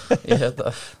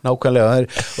Nákvæmlega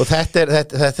og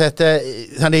þetta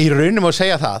þannig í rauninni má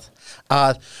segja það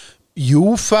að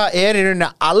Júfa í rauninni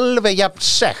alveg jafn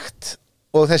sekt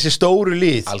og þessi stóru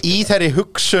lið í þeirri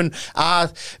hugsun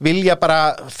að vilja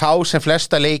bara fá sem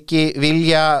flesta leiki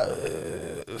vilja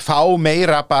fá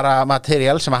meira bara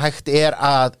materiál sem að hægt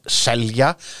að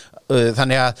selja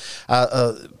þannig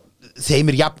að þeim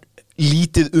jafn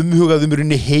lítið umhugað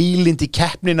rauninni heilindi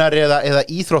keppninar eða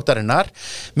íþróttarinnar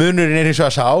munurinn eins og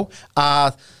að sá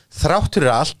að þráttur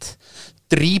allt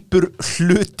drýpur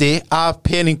hluti af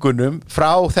peningunum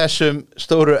frá þessum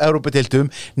stóru Evrópudeildum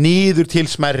niður til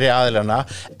smærri aðilana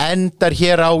endar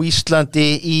hér á Íslandi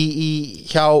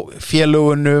hjá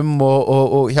félögunum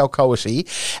og hjá KSI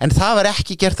en það var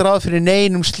ekki gert ráð fyrir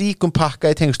neinum slíkum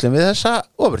pakka í tengslum við þessa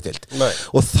ofurdeild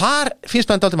og þar finnst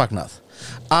mann dálítið magnað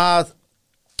að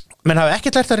menn hafa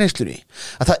ekkert lært af reynslunni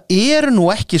að það eru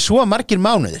nú ekki svo margir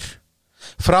mánuðir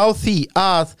frá því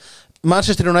að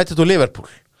Manchester United og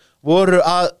Liverpool voru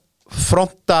að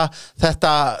fronta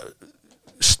þetta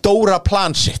stóra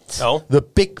plan sitt the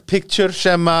big picture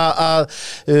sem að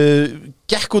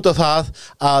gekk út á það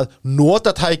að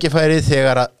nota tækifærið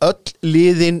þegar að öll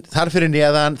liðin þar fyrir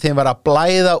neðan þeim var að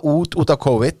blæða út af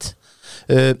COVID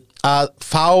að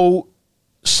fá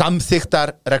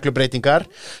samþykktar reglubreitingar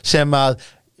sem að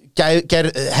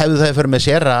hefðu það fyrir með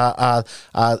sér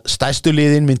að stærstu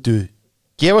liðin myndu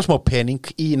gefa smá pening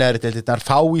í neðri deildirnar,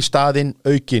 fá í staðinn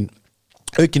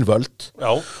aukin völd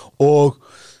og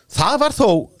þar var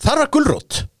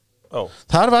gulrót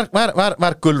þar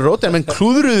var gulrót en menn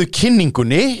klúðruðu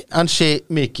kynningunni ansi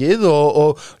mikið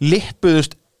og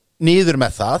lippuðust niður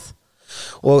með það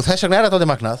og þess vegna þetta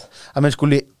dálítið magnað að menn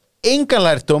skuli engan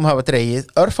lærdóm hafa dregið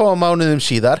örfáa mánuðum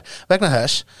síðar vegna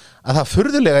þess að það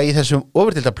furðulega í þessum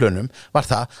ofurdeildarplönum var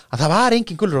það að það var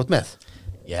engin gulrót með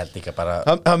Ég held ekki bara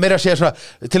það meira að segja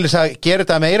svona til þess að gera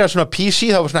þetta meira svona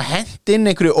PC þá var svona hent inn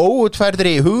einhverju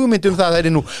óútfærðri hugmyndum það er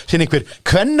nú sinni einhver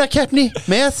kvennakeppni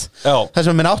með þar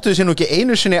sem menn áttuðu sér nú ekki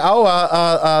einu sinni á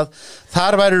að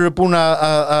þar væru búin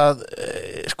að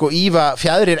sko ífa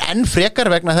fjæðrir enn frekar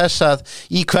vegna þess að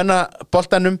í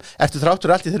kvennaboltanum eftir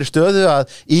þráttur allt í þeirri stöðu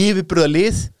að yfirburða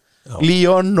lið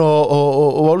Lyon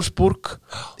og Wolfsburg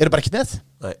eru bara ekki með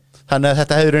þannig að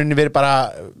þetta hefur rauninni verið bara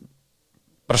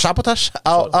sabotage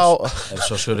á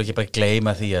Svo skulum ekki bara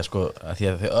gleyma því að sko að því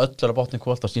að þau öll eru á botni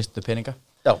kvólt á snýstu peninga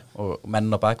og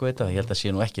menn á baku þetta ég held að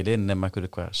sé nú ekki liðin nema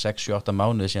einhverju 6-7-8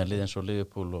 mánuði síðan liðin svo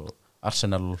Liverpool og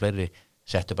Arsenal og fleiri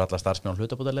settu bara alla starfsmenn á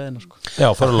hlutabótaleiðina sko.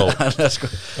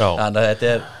 Þannig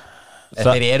að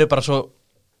þeir eru bara svo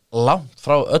langt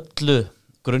frá öllu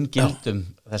grunngildum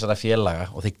þessara félaga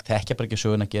og þeir tekja bara ekki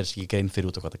söguna að gera sig grein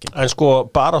fyrir út á hvað það kemur. En sko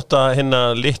barátta hinna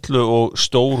litlu og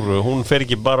stóru, hún fer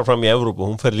ekki bara fram í Evrópu,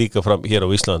 hún fer líka fram hér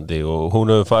á Íslandi og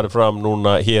hún hefur farið fram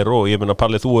núna hér og ég meina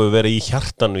Palli, þú hefur verið í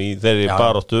hjartanu í þeirri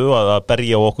baráttu að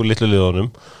berja á okkur litlu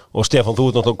liðunum og Stefán, þú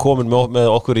ert náttúrulega komin með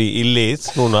okkur í lið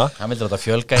núna. Hann vildur þetta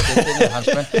fjölga í deildinni, hans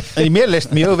menn. En mér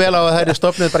leist mjög vel á að það eru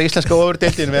stofnuð bara íslenska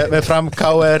ofurdeildin með Fram,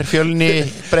 KR, Fjölni,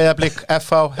 Breiðablik,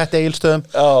 FH, Hetti Egilsstöðum,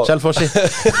 Selfossi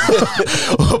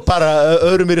og bara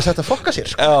öðrum eru sagt að fokka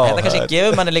sér. Þetta kannski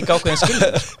gefur manni líka ákveðin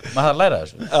skilning, maður þarf að læra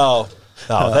þessu.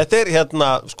 Já, þetta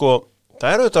hérna, sko,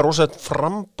 það er auðvitað rosalegt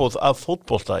frambóð af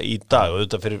fótbolta í dag og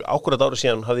auðvitað fyrir ákveðat ári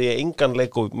síðan hafði ég engan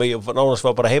leik og nánast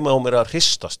var bara heima á mér að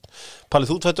hristast. Palli,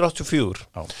 þú 284.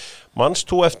 Manst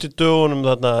þú eftir dögunum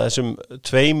þarna þessum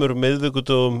 2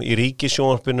 miðvikudögum í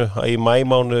ríkissjónvarpinu í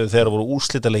maímánu þegar voru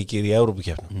úrslitaleikir í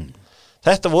Evrópukeppnum.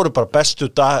 Þetta voru bara bestu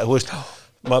dag, þú veist,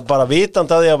 bara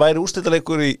vitandi að því að væri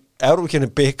úrslitaleikur í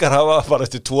Evrópukeppni bikarhafa bara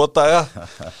eftir 2 daga.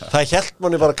 Það hélt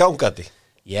manni bara gangandi.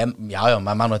 Já,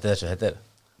 maður mann veit þessu, þetta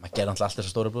maður gerði alltaf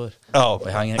þessu stóru brúður og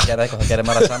hann gerði eitthvað, það gerði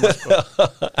maður að saman sko.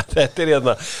 Þetta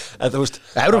hérna en þú veist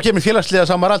Evrópukeppni félagsliða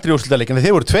sá maður aldrei úrslitaleik en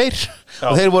þeir voru 2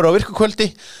 og þeir voru á virkukvöldi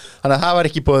þannig að það var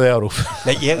ekki boðið Evróp.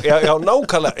 Nei, já,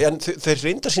 nákvæmlega en þeir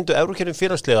reyndar sýndu Evrópukeppni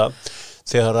félagsliða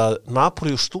þegar að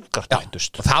Napoli og Stuttgart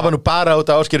mættust. Og það var nú bara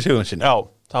út af Ásgeiri Sigurðssyni. Já,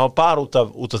 það var bara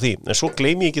út af því en svo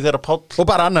gleymi ég ekki þegar Páll og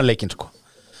bara annan leikinn sko.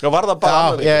 Já, var það bara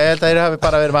annan leikinn? Já, ég held að þeir hafi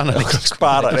bara verið annan leikinn sko.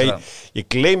 Bara, ég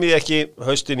gleymi því ekki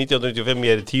hausti 1995,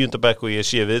 ég er í 10. bekk og ég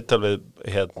sé viðtal við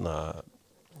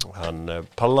hann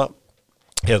Palla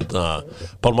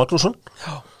Pál Magnússon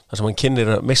þar sem hann kynnir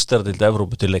meistaradeild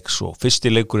Evrópu til leiks og fyrsti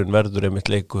leikurinn verður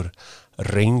einmitt leikur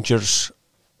Rangers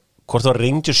hvort það var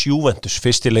Rangers Juventus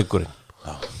fyrsti leikurinn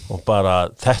og bara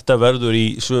þetta verður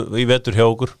í vetur hjá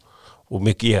okkur og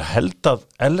ég held að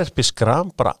LRB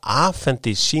Skram bara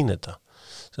afhendi sín þetta.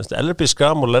 LRB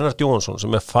Skram og Lennart Jóhansson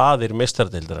sem faðir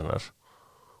meistaradeildarinnar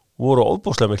voru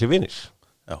ofboðslega miklu vinir.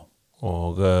 Já.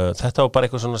 Og þetta var bara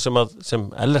eitthvað svona sem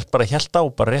LR bara hélt á,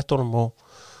 bara rétt honum og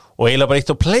eiginlega bara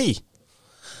eitt á play.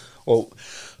 Og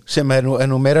sem er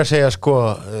nú meira að segja sko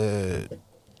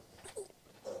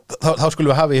þá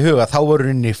skulum við hafa í huga þá voru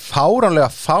henni fáránlega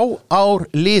fá ár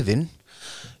liðin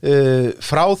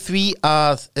frá því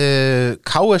að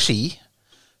KSI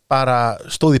bara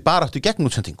stóð í baráttu gegn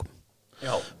útsendingum.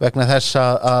 Já. Vegna þess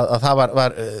að það var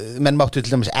menn máttu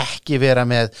til dæmis ekki vera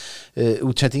með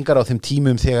útsendingar á þeim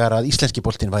tímum þegar að íslenski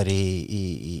boltinn væri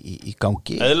í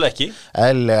gangi.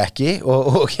 Eðlilega ekki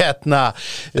og hérna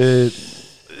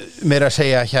meira að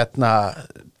segja hérna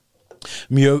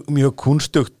mjög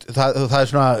kunstugt það er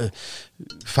svona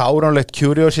fáránlegt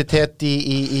curiositet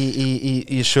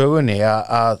í sögunni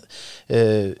að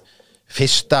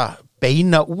fyrsta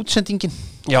beina útsendingin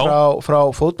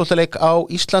frá fótboltaleik á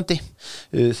Íslandi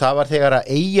það var þegar að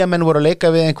Eyjamenn voru að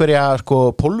leika við einhverja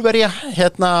sko Pólverja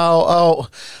hérna á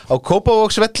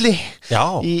Kópavogsvelli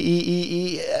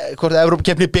í hvort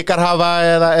Evrópukeppni bikarhafa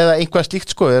eða einhvað slíkt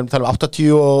sko, við erum talað um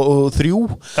 83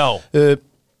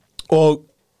 og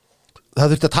það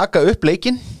þurfti að taka upp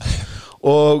leikinn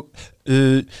og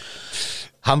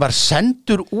hann var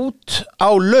sendur út á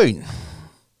laun.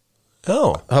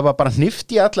 Já. Það var bara hnift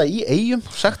í alla í Eyjum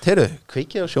og sagt, heyrðu,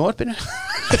 kveikið á sjónvarpinu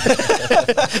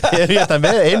ég er hérna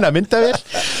með eina myndavél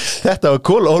þetta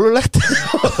var ólulegt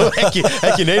og ekki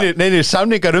neinir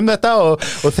samningar þetta og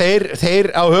þeir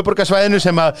á höfuðborgarsvæðinu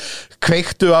sem að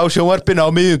kveiktu á sjónvarpinu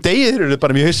á miðjum degi, þeir eru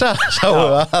bara mjög hissa sáu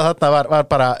að þarna var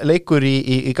bara leikur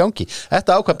í gangi.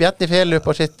 Þetta ákvað Bjarni fel upp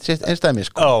á sitt einstæmi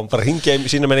sko. Já, bara hringja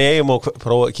sína menn í Eyjum og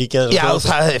prófa að kíkja Já,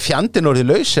 það fjandinn orðið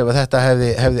laus ef þetta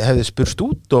hefði spurst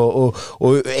út og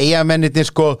Eyjamennirnir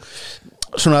sko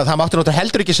svona, það máttu náttúrulega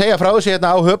heldur ekki segja frá þessu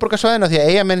hérna á höfuðborgarsvæðinu því að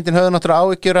Eyjamennirnir höfðu náttúrulega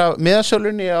áhyggjur af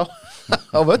miðasölunni á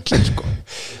völlin sko.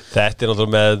 Þetta er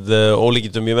náttúrulega með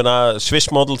ólíkindum, ég meina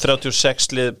Swiss Model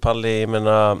 36 lið Palli, ég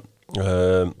meina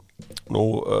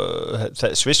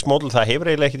Swiss Model, það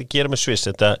hefur eiginlega ekkert að gera með Swiss,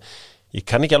 þetta, ég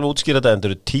kann ekki alveg útskýra þetta en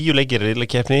það eru 10 leikir í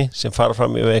riðlakeppni sem fara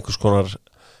fram yfir einhvers konar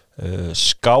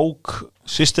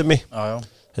skák-systemi.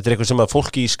 Þetta er eitthvað sem að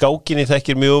fólki í skákinni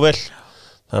þekkir mjög vel,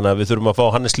 þannig að við þurfum að fá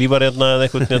Hannes Lífar hérna eða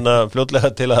einhvern fljótlega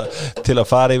til að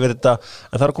fara yfir þetta.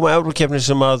 En það er að koma Evrópukeppni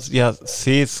sem að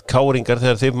þið káringar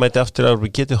þegar þið mæti aftur að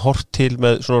getið hort til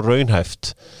með svona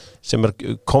raunhæft sem er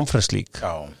Conference League.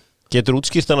 Já. Getur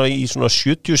útskýrt hana í svona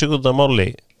 70 sekúndar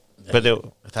máli.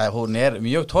 Hún er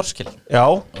mjög torskil. Já.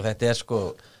 Og þetta er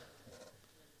sko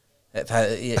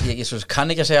ég svo kann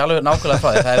ekki að segja alveg nákvæmlega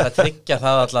frá því, það er að tryggja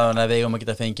það allavega að við eigum að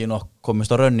geta fengið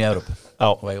komist á raun í Evrópu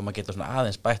og við eigum að geta svona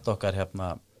aðeins bætt okkar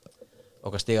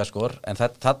stigaskor en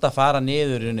þetta fara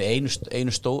niður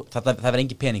einu það verður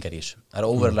engi peningar í þessu, það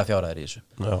er óverulega fjárhæðir í þessu.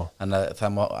 Já. Þannig að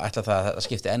það má ætla það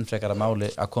skipti enn frekara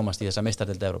máli að komast í þessa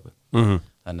meistardeild Evrópu.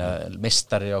 Þannig að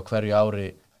meistari á hverju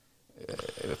ári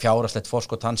fjárhagslegt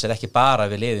forskot hans er ekki bara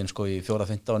við liðin sko í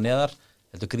 4., 5. og neðar,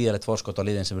 heldur gríðarlegt forskot á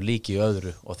liðin sem er líki í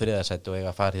öðru og 3. sæti og eiga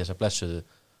að fara í þessa blessuðu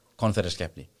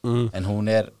konferenskeppni. En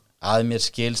hún er að mér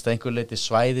skilst að einhver leyti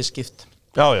svæðiskipt.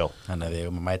 Já. Þannig að við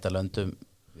erum að mæta löndum,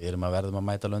 verðum að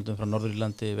mæta löndum frá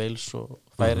Norðurlandi, Wales og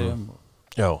Færeyjum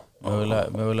og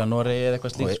mögulega Noregi eða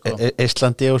eitthvað slíkt sko.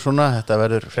 Íslandi og svona, þetta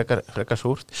verður frekar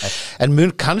súrt. En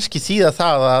mun kannski þýða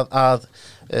það að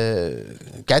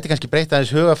gæti kannski breyta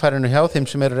aðeins hugafærinu hjá þeim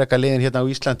sem eru reka liðin hérna á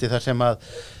Íslandi þar sem að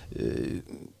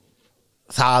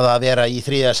það að vera í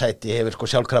 3. sæti hefur sko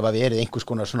sjálfkrafa verið einhvers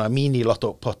konar svona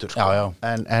mini-lottopottur sko. Já.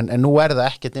 En nú er það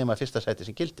ekkert nema 1. sæti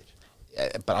sem gildir.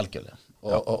 Bara algjörlega.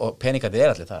 Og peningarnir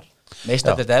er allir þar.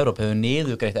 Meistardeild Evrópu hefur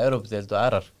niðurgreitt Evrópudeild og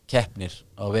aðrar keppnir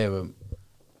á vegum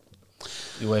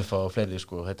UEFA og fleiri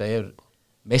sko.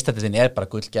 Meistardeildin er bara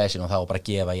gullgæsin og það á bara að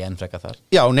gefa í enn frekar þar.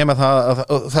 Já, nema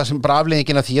það sem bara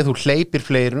afleiðingin af því að þú hleypir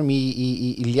fleirum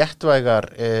í léttvægar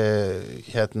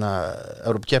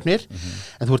Evrópukeppnir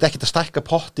en þú ert ekkert að stækka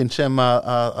pottin sem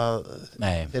að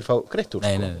þeir fá greitt úr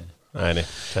sko. Nei.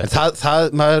 En það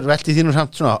maður velti því nú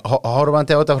samt svona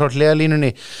horfandi á þetta frá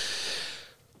hliðalínunni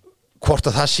hvort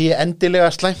að það sé endilega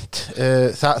slæmt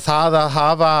það að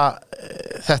hafa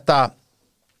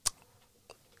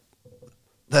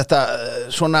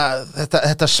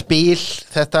þetta spil,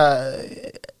 þetta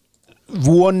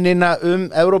vonina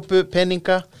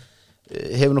Evrópupeninga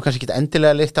hefur nú kannski ekki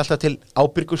endilega leitt alltaf til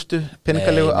ábyrgustu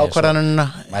peningalegu ákvarðanina.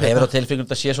 Maður hefur á tilfengum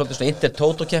að sé svolítið svona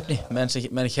Inter-Toto-keppni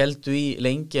menn heldu í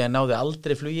lengi en náði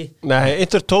aldrei flugi. Nei,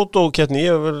 Inter-Toto-keppni,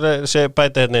 ég vil segja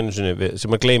bæta hérna einu sinni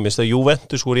sem að gleymist að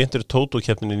Juventus voru í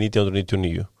Inter-Toto-keppninni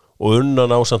 1999 og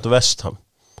unnan ásamt West Ham.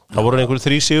 Það voru einhverjum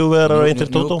 3 sigurvegarar á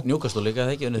Inter-Toto. Newcastle líka,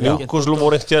 það ekki? Newcastle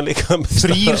voru einhvern líka.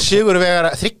 3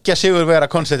 sigurvegara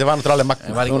koncepti var náttúrulega alveg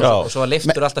magna. Og svo var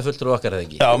Leiftur alltaf fulltur okkar, eða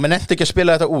ekki? Já, menn enti ekki að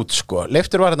spila þetta út, sko.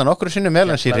 Leiftur var þetta nokkru sinni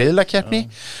meðlans í riðlakeppni.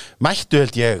 Mættu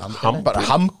held ég bara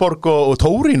Hamburg og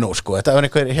Torino, sko. Þetta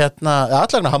var einhver,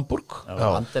 allagna Hamburg. Já,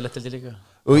 Anderlecht held ég líka.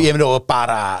 Og ég finn nú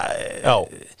bara... Já.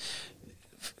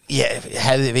 Ég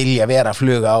hefði vilja vera að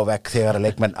fluga á vegg þegar að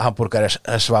leikmenn Hamburgar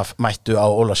svaf mættu á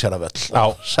Ólafsfjarðarvöll.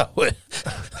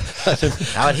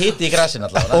 Það var hiti í grasin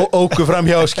allavega. Óku fram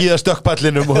hjá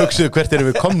skíðastökkpallinum og hugsuðu hvert erum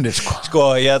við komnir, sko. Sko,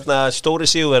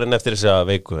 stóri sigurinn eftir þessa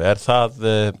viku það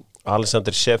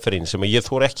Alexander Seferin sem ég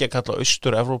þór ekki að kalla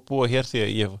Austur-Evrópúa hér því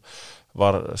að ég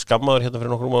var skammaður hérna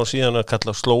fyrir nokkrum ára síðan að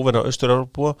kalla Slóvena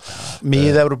Austur-Evrópúa.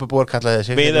 Mið-Evrópúar kallaði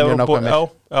þessi. Mið-Evrópúa,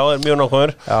 já, er mjög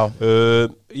nákvæmur.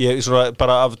 Ég svona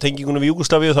bara af tengingunum í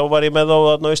Júgoslavíu þá var ég með á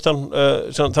þarna austan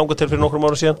þangað til fyrir nokkrum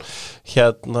ára síðan.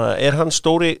 Er hann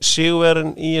stóri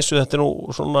sigurverðin í þessu, þetta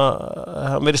nú svona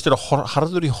hann verðist vera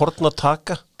harður í horn að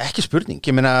taka? Ekki spurning,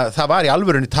 ég meina það var í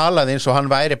alvörunni talað eins og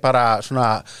hann væri bara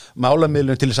svona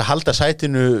málamiðlun til þess að halda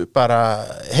sætinu bara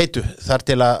heitu þar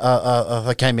til að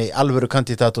það kæmi alvöru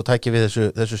kandidat og tæki við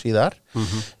þessu síðar.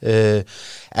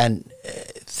 En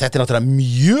þetta er náttúrulega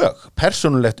mjög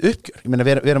persónulegt uppgjör. Ég meina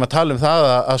við erum að tala um það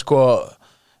að sko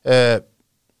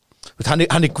hann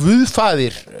er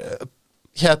guðfaðir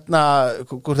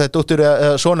hvort það er dóttur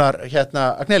sonar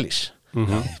Agnelís.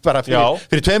 Bara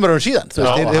fyrir 2 árum síðan.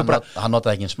 Hann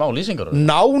notaði ekki en smá lýsingar.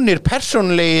 Nánir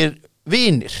persónulegir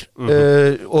vinir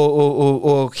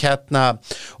og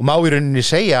má í rauninni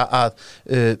segja að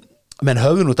menn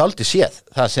höfðu nú dálítið séð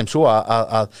það sem svo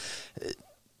að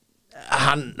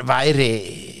hann væri,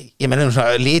 ég meina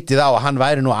svona litið á að hann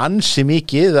væri nú ansi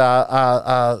mikið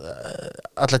að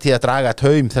alla tíð að draga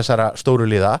taum þessara stóru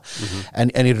liða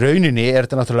en í rauninni er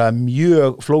þetta náttúrulega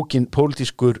mjög flókin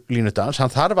pólitískur línudans,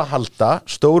 hann þarf að halda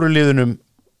stóru liðunum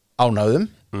ánægðum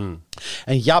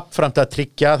en jafnframt að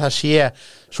tryggja að það sé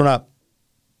svona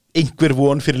einhver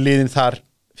von fyrir liðin þar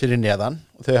fyrir neðan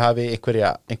og þau hafi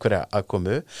einhverja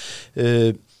aðkomu.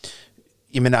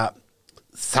 Ég meina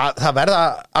það verða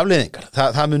afleiðingar.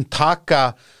 Það mun taka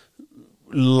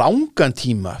langan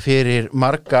tíma fyrir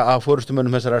marga af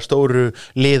forystumönnum þessara stóru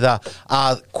liða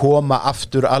að koma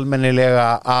aftur almennilega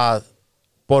að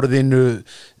borðinu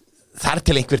þar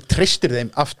til einhver treystir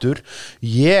þeim aftur.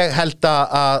 Ég held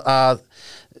að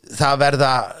það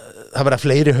verða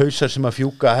fleiri hausar sem að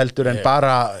fjúka heldur en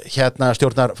bara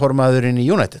stjórnarformaðurinn í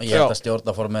United. Ég held að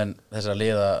stjórnarformenn þessara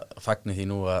liða fagni því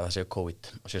nú að það séu COVID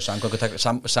og séu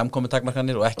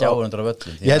samkomutakmarkanir og ekki áhörundur á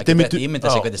völlum. Því það er ekki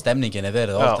ímynda sig hvernig stemningin er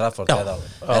verið á Old Trafford eða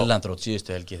Elland Road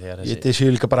síðustu helgi þegar þessi... Ég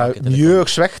séu líka bara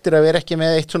mjög svektir að vera ekki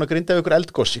með eitt svona Grindavíkur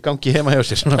eldgoss í gangi heima hjá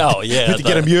sér. Þetta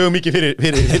gera mjög mikið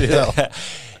fyrir það.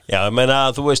 Já, ég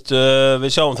meina, þú veist,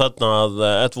 við sjáum þarna að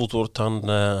Ed Woodward, hann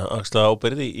axlaði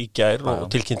ábyrgð í gær og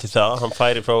tilkynnti það, hann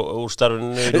færi úr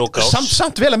starfinu í lok árs.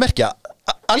 Samt vel að merkja,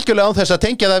 algjörlega án þess að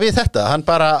tengja það við þetta, hann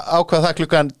bara ákvað það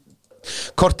klukkan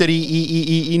korter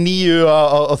í 9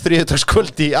 á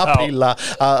þriðjudagskvöld í apríl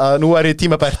að nú er í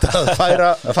tímabært að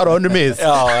fara á önnur mið.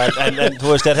 Já, en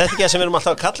þú veist, er þetta ekki það sem við erum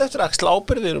alltaf að kalla eftir axla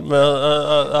ábyrgðir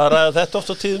að ræða þetta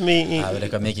oft á tíðum í... Það er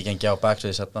eitthvað mikið gengi á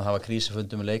baksviðis að það var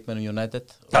krísufundum með leikmennum United.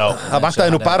 Já, það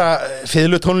vantaði nú bara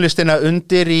fiðlutónlistina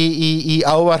undir í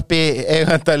ávarpi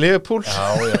eiganda Liverpool. Já,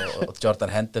 og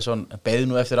Jordan Henderson beið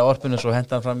nú eftir ávarpinu svo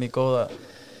henti hann fram í góða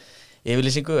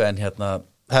yfirlýsingu en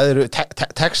það eru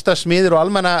textasmiðir og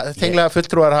almenna tenglega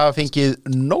fulltrúar hafa fengið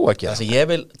nóg að gera. Það sem ég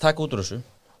vil taka út úr þessu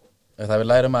það vil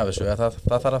læra af þessu það þarf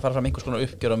að fara fram einhvers konar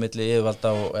uppgjör á milli yfirvalda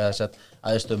og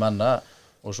æðstu manna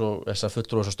og svo þessar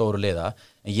fulltrúar svo stóru liða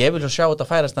en ég vil svo sjá þetta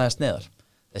færast aðeins neðar.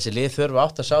 Þessi lið þurfa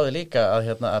átt að sjá þið líka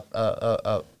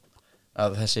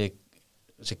að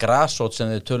þessi grasrót sem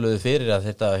þið töluðu fyrir að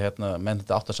menn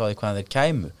þetta átt að sjá því hvaðan þeir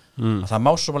kæmu að það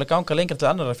má svo máli ganga lengra til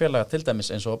annarra félaga til dæmis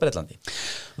eins og á Bretlandi.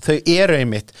 Þau eru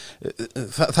einmitt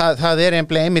það er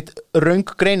einmitt röng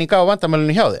greining á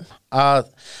vandamálinu hjá þeim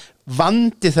að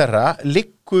vandi þeirra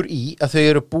liggur í að þau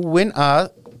eru búin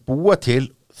að búa til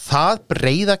það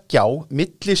breiða gjá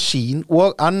milli sín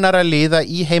og annarra liða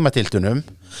í heimatildunum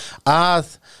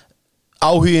að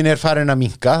áhugin er farin að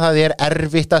minnka, það er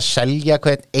erfitt að selja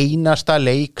hvern einasta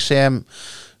leik sem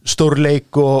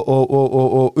stórleik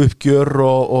og uppgjör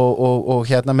og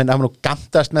hérna minn af nú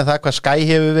gantast með það hvað Sky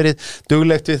hefur verið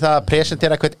duglegt við það að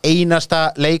presentera hvert einasta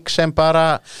leik sem bara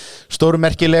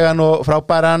stórmerkilegan og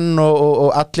frábæran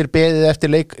og allir beðið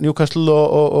eftir leik Newcastle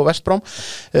og West Brom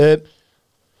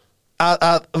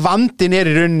að vandinn í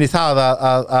rauninni það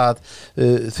að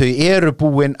þau eru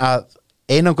búin að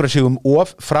einangra sig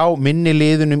of frá minni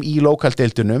liðunum í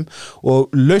lokáldeildunum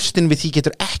og lausnin við því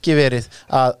getur ekki verið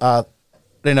að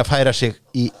reyna að færa sig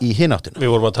í hináttuna.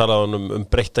 Við vorum að tala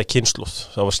breytta kynslóð.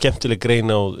 Það var skemmtileg grein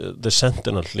á The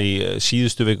Sentinel í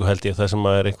síðustu viku held ég, það sem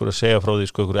er einhver að segja frá því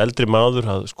einhver eldri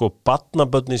maður að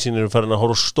barnabörnin sín eru farin að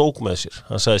horfa á Stoke með sér.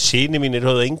 Hann sagði syni mínir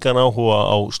höfðu engan áhuga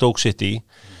á Stoke City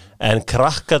en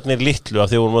krakkarnir litlu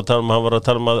af því vorum að tala hann var að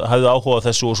tala að hafðu áhuga á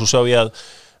þessu og svo sá ég að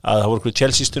það voru einhverju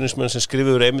Chelsea-stuðningsmenn sem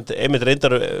skrifuður einmitt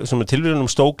reyndar sem tilvíðunum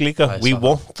Stoke líka We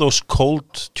want those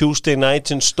cold Tuesday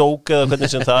nights in Stoke eða hvernig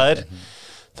sem það er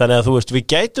þannig að þú veist, við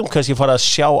gætum kannski fara að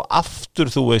sjá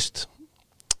aftur, þú veist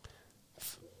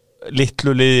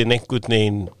litlu liðin einhvern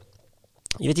veginn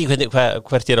ég veit ekki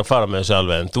hvert ég er að fara með þessu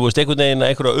alveg en þú veist einhvern veginn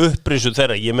einhverja upprisu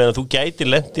þeirra ég meina þú gæti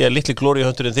lent í að litli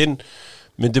glóríuhönturinn þinn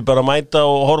myndi bara mæta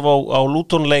og horfa á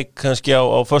Luton-leik kannski á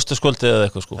föstaskvöldi eða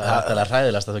eitthvað sko. Það er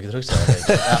hræðilegast að þú getur hugsað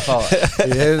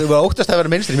Ég var óttast að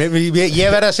vera minnstri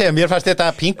ég verð að segja, mér fannst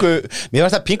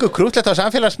það pingu krútlegt á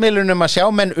samfélagsmiðlunum að sjá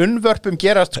menn unnvörpum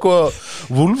gerast sko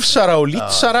Wolfsara og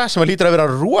Leedsara sem lítur að vera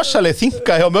rosaleg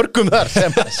þinga hjá mörgum þar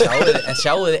En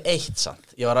sjáu þið eitt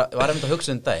samt Ég var að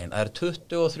hugsa daginn það er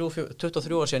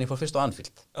 23 ár síðan ég fór fyrst á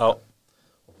Anfield Já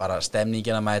bara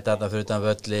stemningin að mæta þarna fyrir utan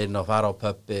völlin og fara á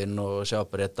pubin og sjá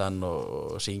brettan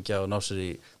og syngja og ná sér í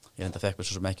ég enda fekk mér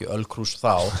svo sem ekki ölkrús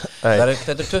þá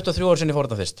þetta er 23 ár sinni fór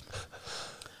þetta fyrst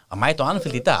að mæta á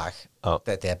Anfield í dag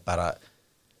þetta er bara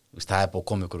það er búið að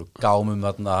koma ykkur gámum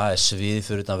þarna það er svið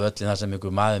fyrir utan völlin þar sem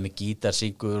ykkur maður með gítar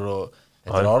syngur og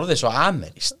þetta er orðið svo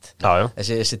amerískt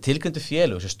þessi tilgrundu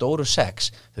félög, þessi stóru 6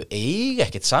 þau eiga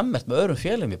ekkert sammert með öðrum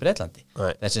félögum í Bretlandi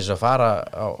þessi eins og fara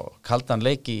á kaldan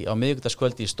leiki á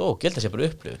miðvikudagskvöldi í Stoke ég held að sé bara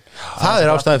upplifun það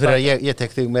er ástæðan fyrir að ég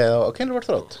tek þig með á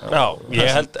Kenilworth Road Já,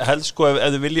 ég held sko ef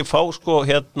þið viljið fá sko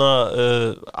hérna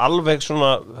alveg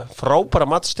svona frábæra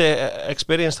matchday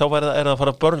experience þá er það að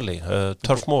fara Burnley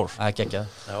Turf Moor það er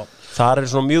geggjað þar er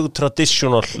svona mjög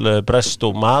traditional brest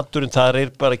og maturinn þar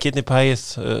er bara kidneypæið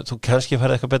þú kannski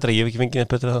færði eitthvað betra, ég hef ekki fengið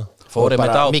neitt betra það fór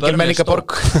einmitt á Burnley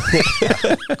Stoke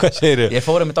Hvað segirðu? Ég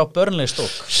fór einmitt á Burnley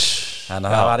Stoke þannig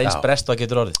að það var eins brest og að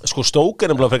getur orðið Sko Stoke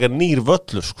er nefnilega frekar nýr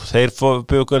völlur sko. þeir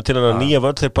byggur til hann nýja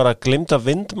völl þeir bara glimta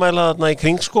vindmæla þarna í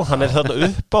kring sko hann er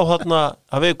þarna upp á þarna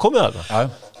hafið komið þarna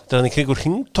þetta er hann í kringur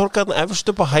hringtorgarna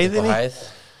efst upp á hæðinni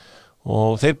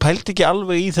og þeir pældi ekki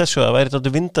alveg í þessu að það væri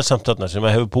þetta vindasamt þarna sem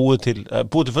hefur búið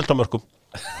til fullt af mörkum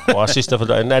og assista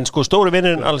fullt af en sko stóri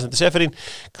vinnurinn Alexander Seferin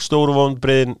stóru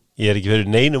vonbrigðin ég er ekki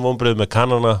verið neinu vonbrigð með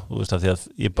kannana þú veist af því að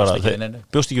ég bara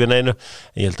bjóst ekki við neinu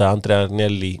en ég held að Andrea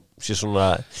Agnelli sé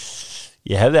svona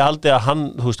ég hefði haldið að hann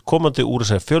þú veist komandi úr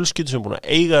þessari fjölskyldu sem búin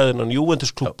að eiga þennan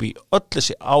Juventus klubb í öll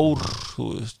þessi ár þú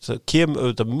veist það kemur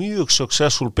auðvitað mjög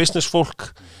successful business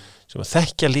fólk sem að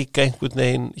þekkja líka einhvern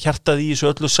veginn hjartað í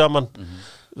þessu öllu saman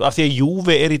af því að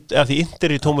Juve af því Inter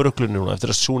er í tómu ruglunni núna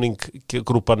eftir að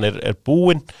Súning-grúpan er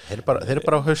búin Þeir eru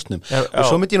bara á haustnum og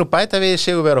svo myndi ég nú bæta við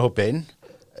sigurverahópinn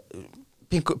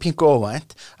pingu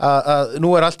óvænt að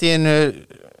nú er allt í einu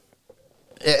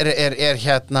er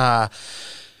hérna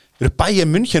eru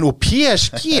Bayern München og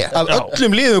PSG af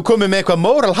öllum liðum komið með eitthvað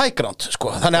moral high ground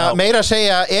sko. þannig að meira að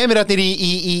segja Emiratnir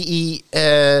í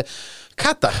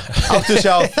Katar áttu að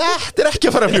sjá þetta er ekki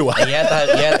að fara að fljúa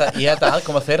ég held að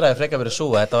aðkoma þeirra er frekar verið svo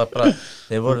þetta var bara,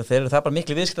 þeir eru það bara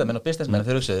miklu viðskiptamenn og businessmenn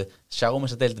þeir hugsaðu, sjáum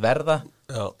þess að deild verða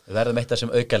við verðum eitt af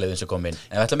sem aukaliðum sem kom inn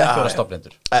en við ætlum ekki að vera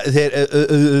stopplendur þeir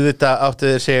auðvitað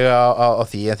áttu þeir sig á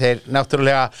því en þeir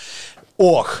náttúrulega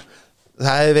og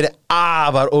það hefði verið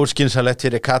afar óskynsalegt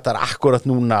fyrir Katar akkurat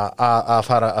núna að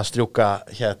fara að strjúka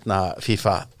hérna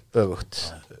FIFA öfugt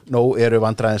Nó eru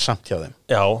vandræðin samt hjá þeim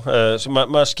Já, sem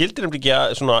maður skildir ekki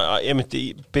svona, ég myndi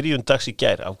í byrjun dags í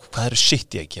gær hvað eru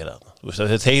City að gera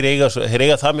þarna þeir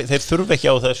eiga það, þeir þurfa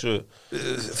ekki á þessu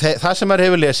það sem maður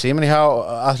hefur lesið, ég meni hjá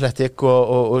Athletic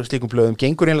og slíkum blöðum,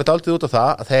 gengur einlega dálítið út á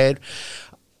það að þeir,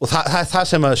 og það er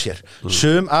það sem maður sér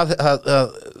sum að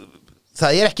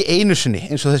það er ekki einu sinni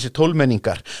eins og þessi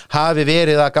tólmenningar hafi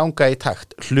verið að ganga í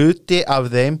takt hluti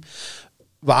af þeim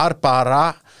var bara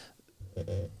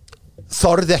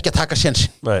þorði ekki að taka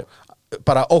sénsinn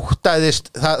bara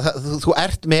óttaðist þú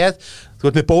ert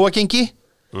með bóagengi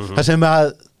þar sem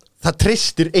að það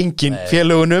treystir engin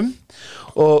félögunum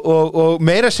og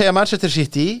meira að segja Manchester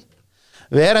City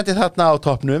verandi þarna á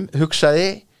toppnum hugsaði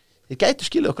þið gætu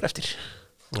skilja okkur eftir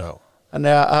Já.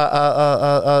 Þannig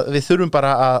að við þurfum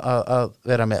bara að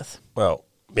vera með. Já,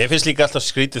 mér finnst líka alltaf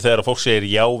skrítið þegar fólk segir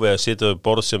já við að sitja við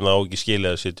borð sem það á ekki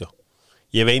skilið að sitja.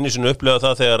 Ég hef einu sinni upplifað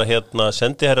það þegar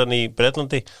sendiherran í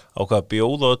Bretlandi ákvað að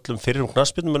bjóða öllum fyrrum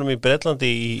knattspyrnumönnum í Bretlandi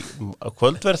í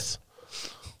kvöldverð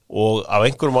og af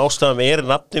einhverjum ástæðum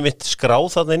nafni mitt skráð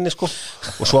þarna inni sko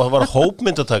og svo var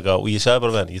hópmyndataka og ég sagði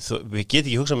bara við hann, við get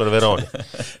ekki hugsað mér að vera á hann.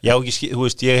 Já, þú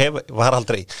veist, ég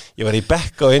var í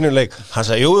bekk á einu leik, hann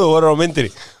sagði, jú, þú voru á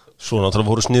myndinni. Svo náttúrulega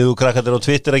voru sniðu krakkarnir á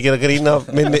Twitter að gera grína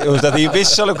minni, því ég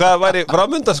vissi alveg hvað það væri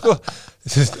framönda sko.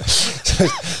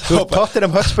 Þú tóttir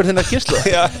högspurðina kynslu.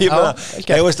 Já,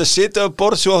 ég veist að sitja upp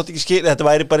borð svo átt ekki skil, þetta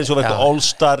væri bara eins og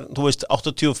All-Star, þú veist,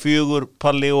 84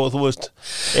 Palli og þú veist,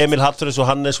 Emil Hallfriðs og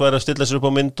Hannes væri að stilla sér upp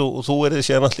á mynd og þú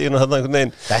síðan allir inn á þarna einhvern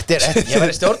veginn. Ég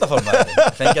væri stjórnarformaður,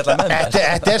 fengi allar með mér.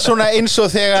 Þetta svona eins og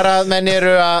þegar að menn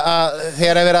eru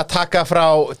þegar að vera að taka frá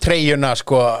treyjuna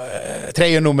sko,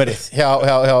 treyjunúmerið hjá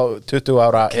 20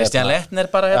 ára. Kristján Lettner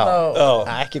bara á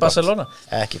Barcelona.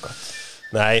 Ekki gott.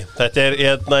 Nei,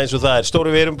 þetta eins og það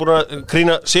Stóri, við erum búin að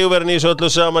krýna sigurvegarinn í þessu öllu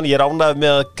saman. Ég ánægði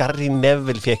með að Gary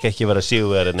Neville fekk ekki vera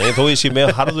sigurvegarinn, en þó ég sé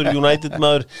með harður United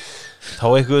maður, þá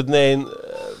einhvern veginn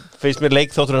finnst mér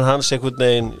leikþátturinn hans einhvern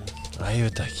veginn, ég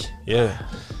veit ekki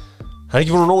hann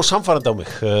ekki búin að nógu samfærandi á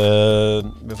mig.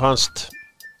 Mér fannst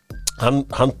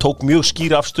hann tók mjög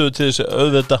skýra afstöðu til þessu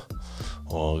auðvitað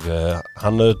og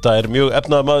hann auðvitað mjög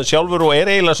efnaður maður sjálfur og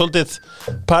eiginlega svolítið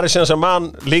Paris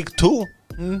Saint-Germain League 2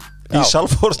 í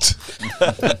Salford.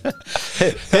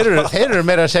 Þeir eru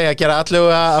meira að segja að gera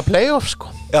allavega að play-offs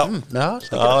sko. Já,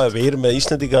 við erum með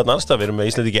Íslendinga annarstað, við erum með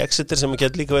Íslendinga Exeter sem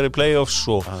geta líka verið í play-offs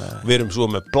og við erum svo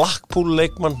með Blackpool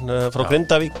leikmann frá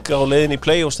Grindavík á leiðin í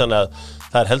play-offs, þannig að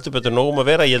það heldur betur nógum að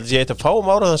vera. Ég held að ég eitt að fáum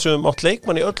ára þar sem átt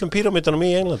leikmann í öllum píramítanum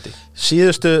í Englandi.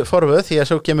 Síðustu forvöð, því að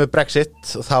svo kemur Brexit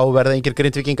og þá verða engir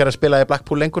Grindvíkingar að spila í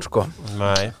Blackpool lengur sko.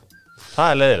 Nei,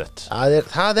 það leiðilegt.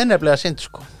 Það nefnilega synd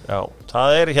sko. Já,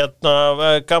 það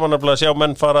gaman að sjá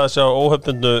menn fara þess að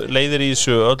óhefnbundu leiðir í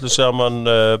þessu öllu saman.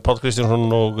 Páll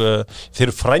Kristjánsson og þeir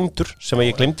eru frændur sem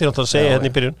ég glemdi að segja hérna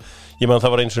í byrjun. Ég meðan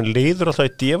það var eins og leiður alltaf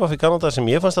í Deva fyrir Kanada sem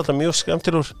ég fannst alltaf mjög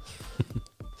skemmtilegur.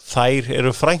 Þær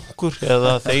eru frængur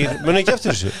eða þeir muni ekki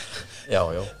eftir þessu. Já.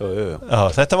 Já,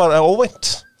 þetta var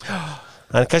óvænt.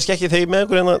 En kannski ekki þegar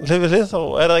með einhver hlið við hlið, þá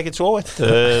það ekki svo óvænt.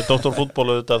 Dr. Fútból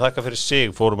auðvitað þakka fyrir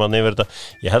sig, fórum að nefnir þetta.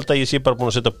 Ég held að ég sé bara búin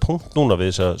að setja punkt núna við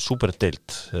þessa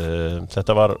superdeild.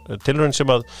 Þetta var tilraun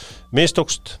sem að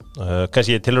mistókst,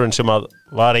 kannski tilraun sem að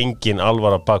var engin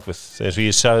alvara bakvið, eins og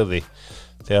ég sagði.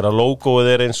 Þegar að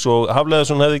logoið eins og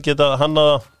Hafleðarsson hefði getað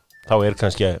hannaða, þá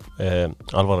kannski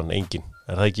alvaran engin.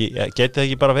 Gæti það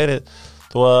ekki bara verið,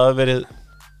 þó að það verið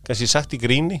kannski sagt í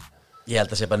gríni? Ég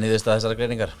held að sé bara niðurstað þessara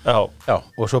greiningar. Já,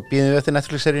 og svo býðum við eftir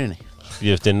Netflix-seríunni.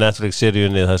 Ég eftir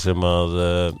Netflix-seríunni þar sem að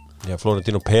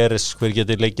Florentino Pérez, hver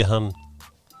getur leikið hann?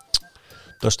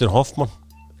 Dustin Hoffman.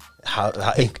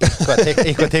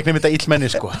 Eitthvað teiknumynda illmenni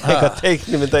sko. Eitthvað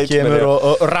teiknumynda illmenni. Kemur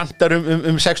og rantar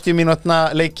 60 mínútna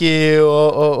leiki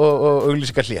og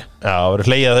auglýsingar hlýja. Já, það verður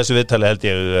hlegið að þessu viðtali held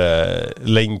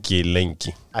ég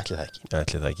lengi. Ætli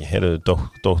það ekki. Heyrðu,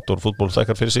 Dr. Fútból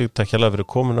þakkar fyrir sig. Takk hérlega fyrir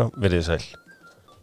komuna. Verið sæl.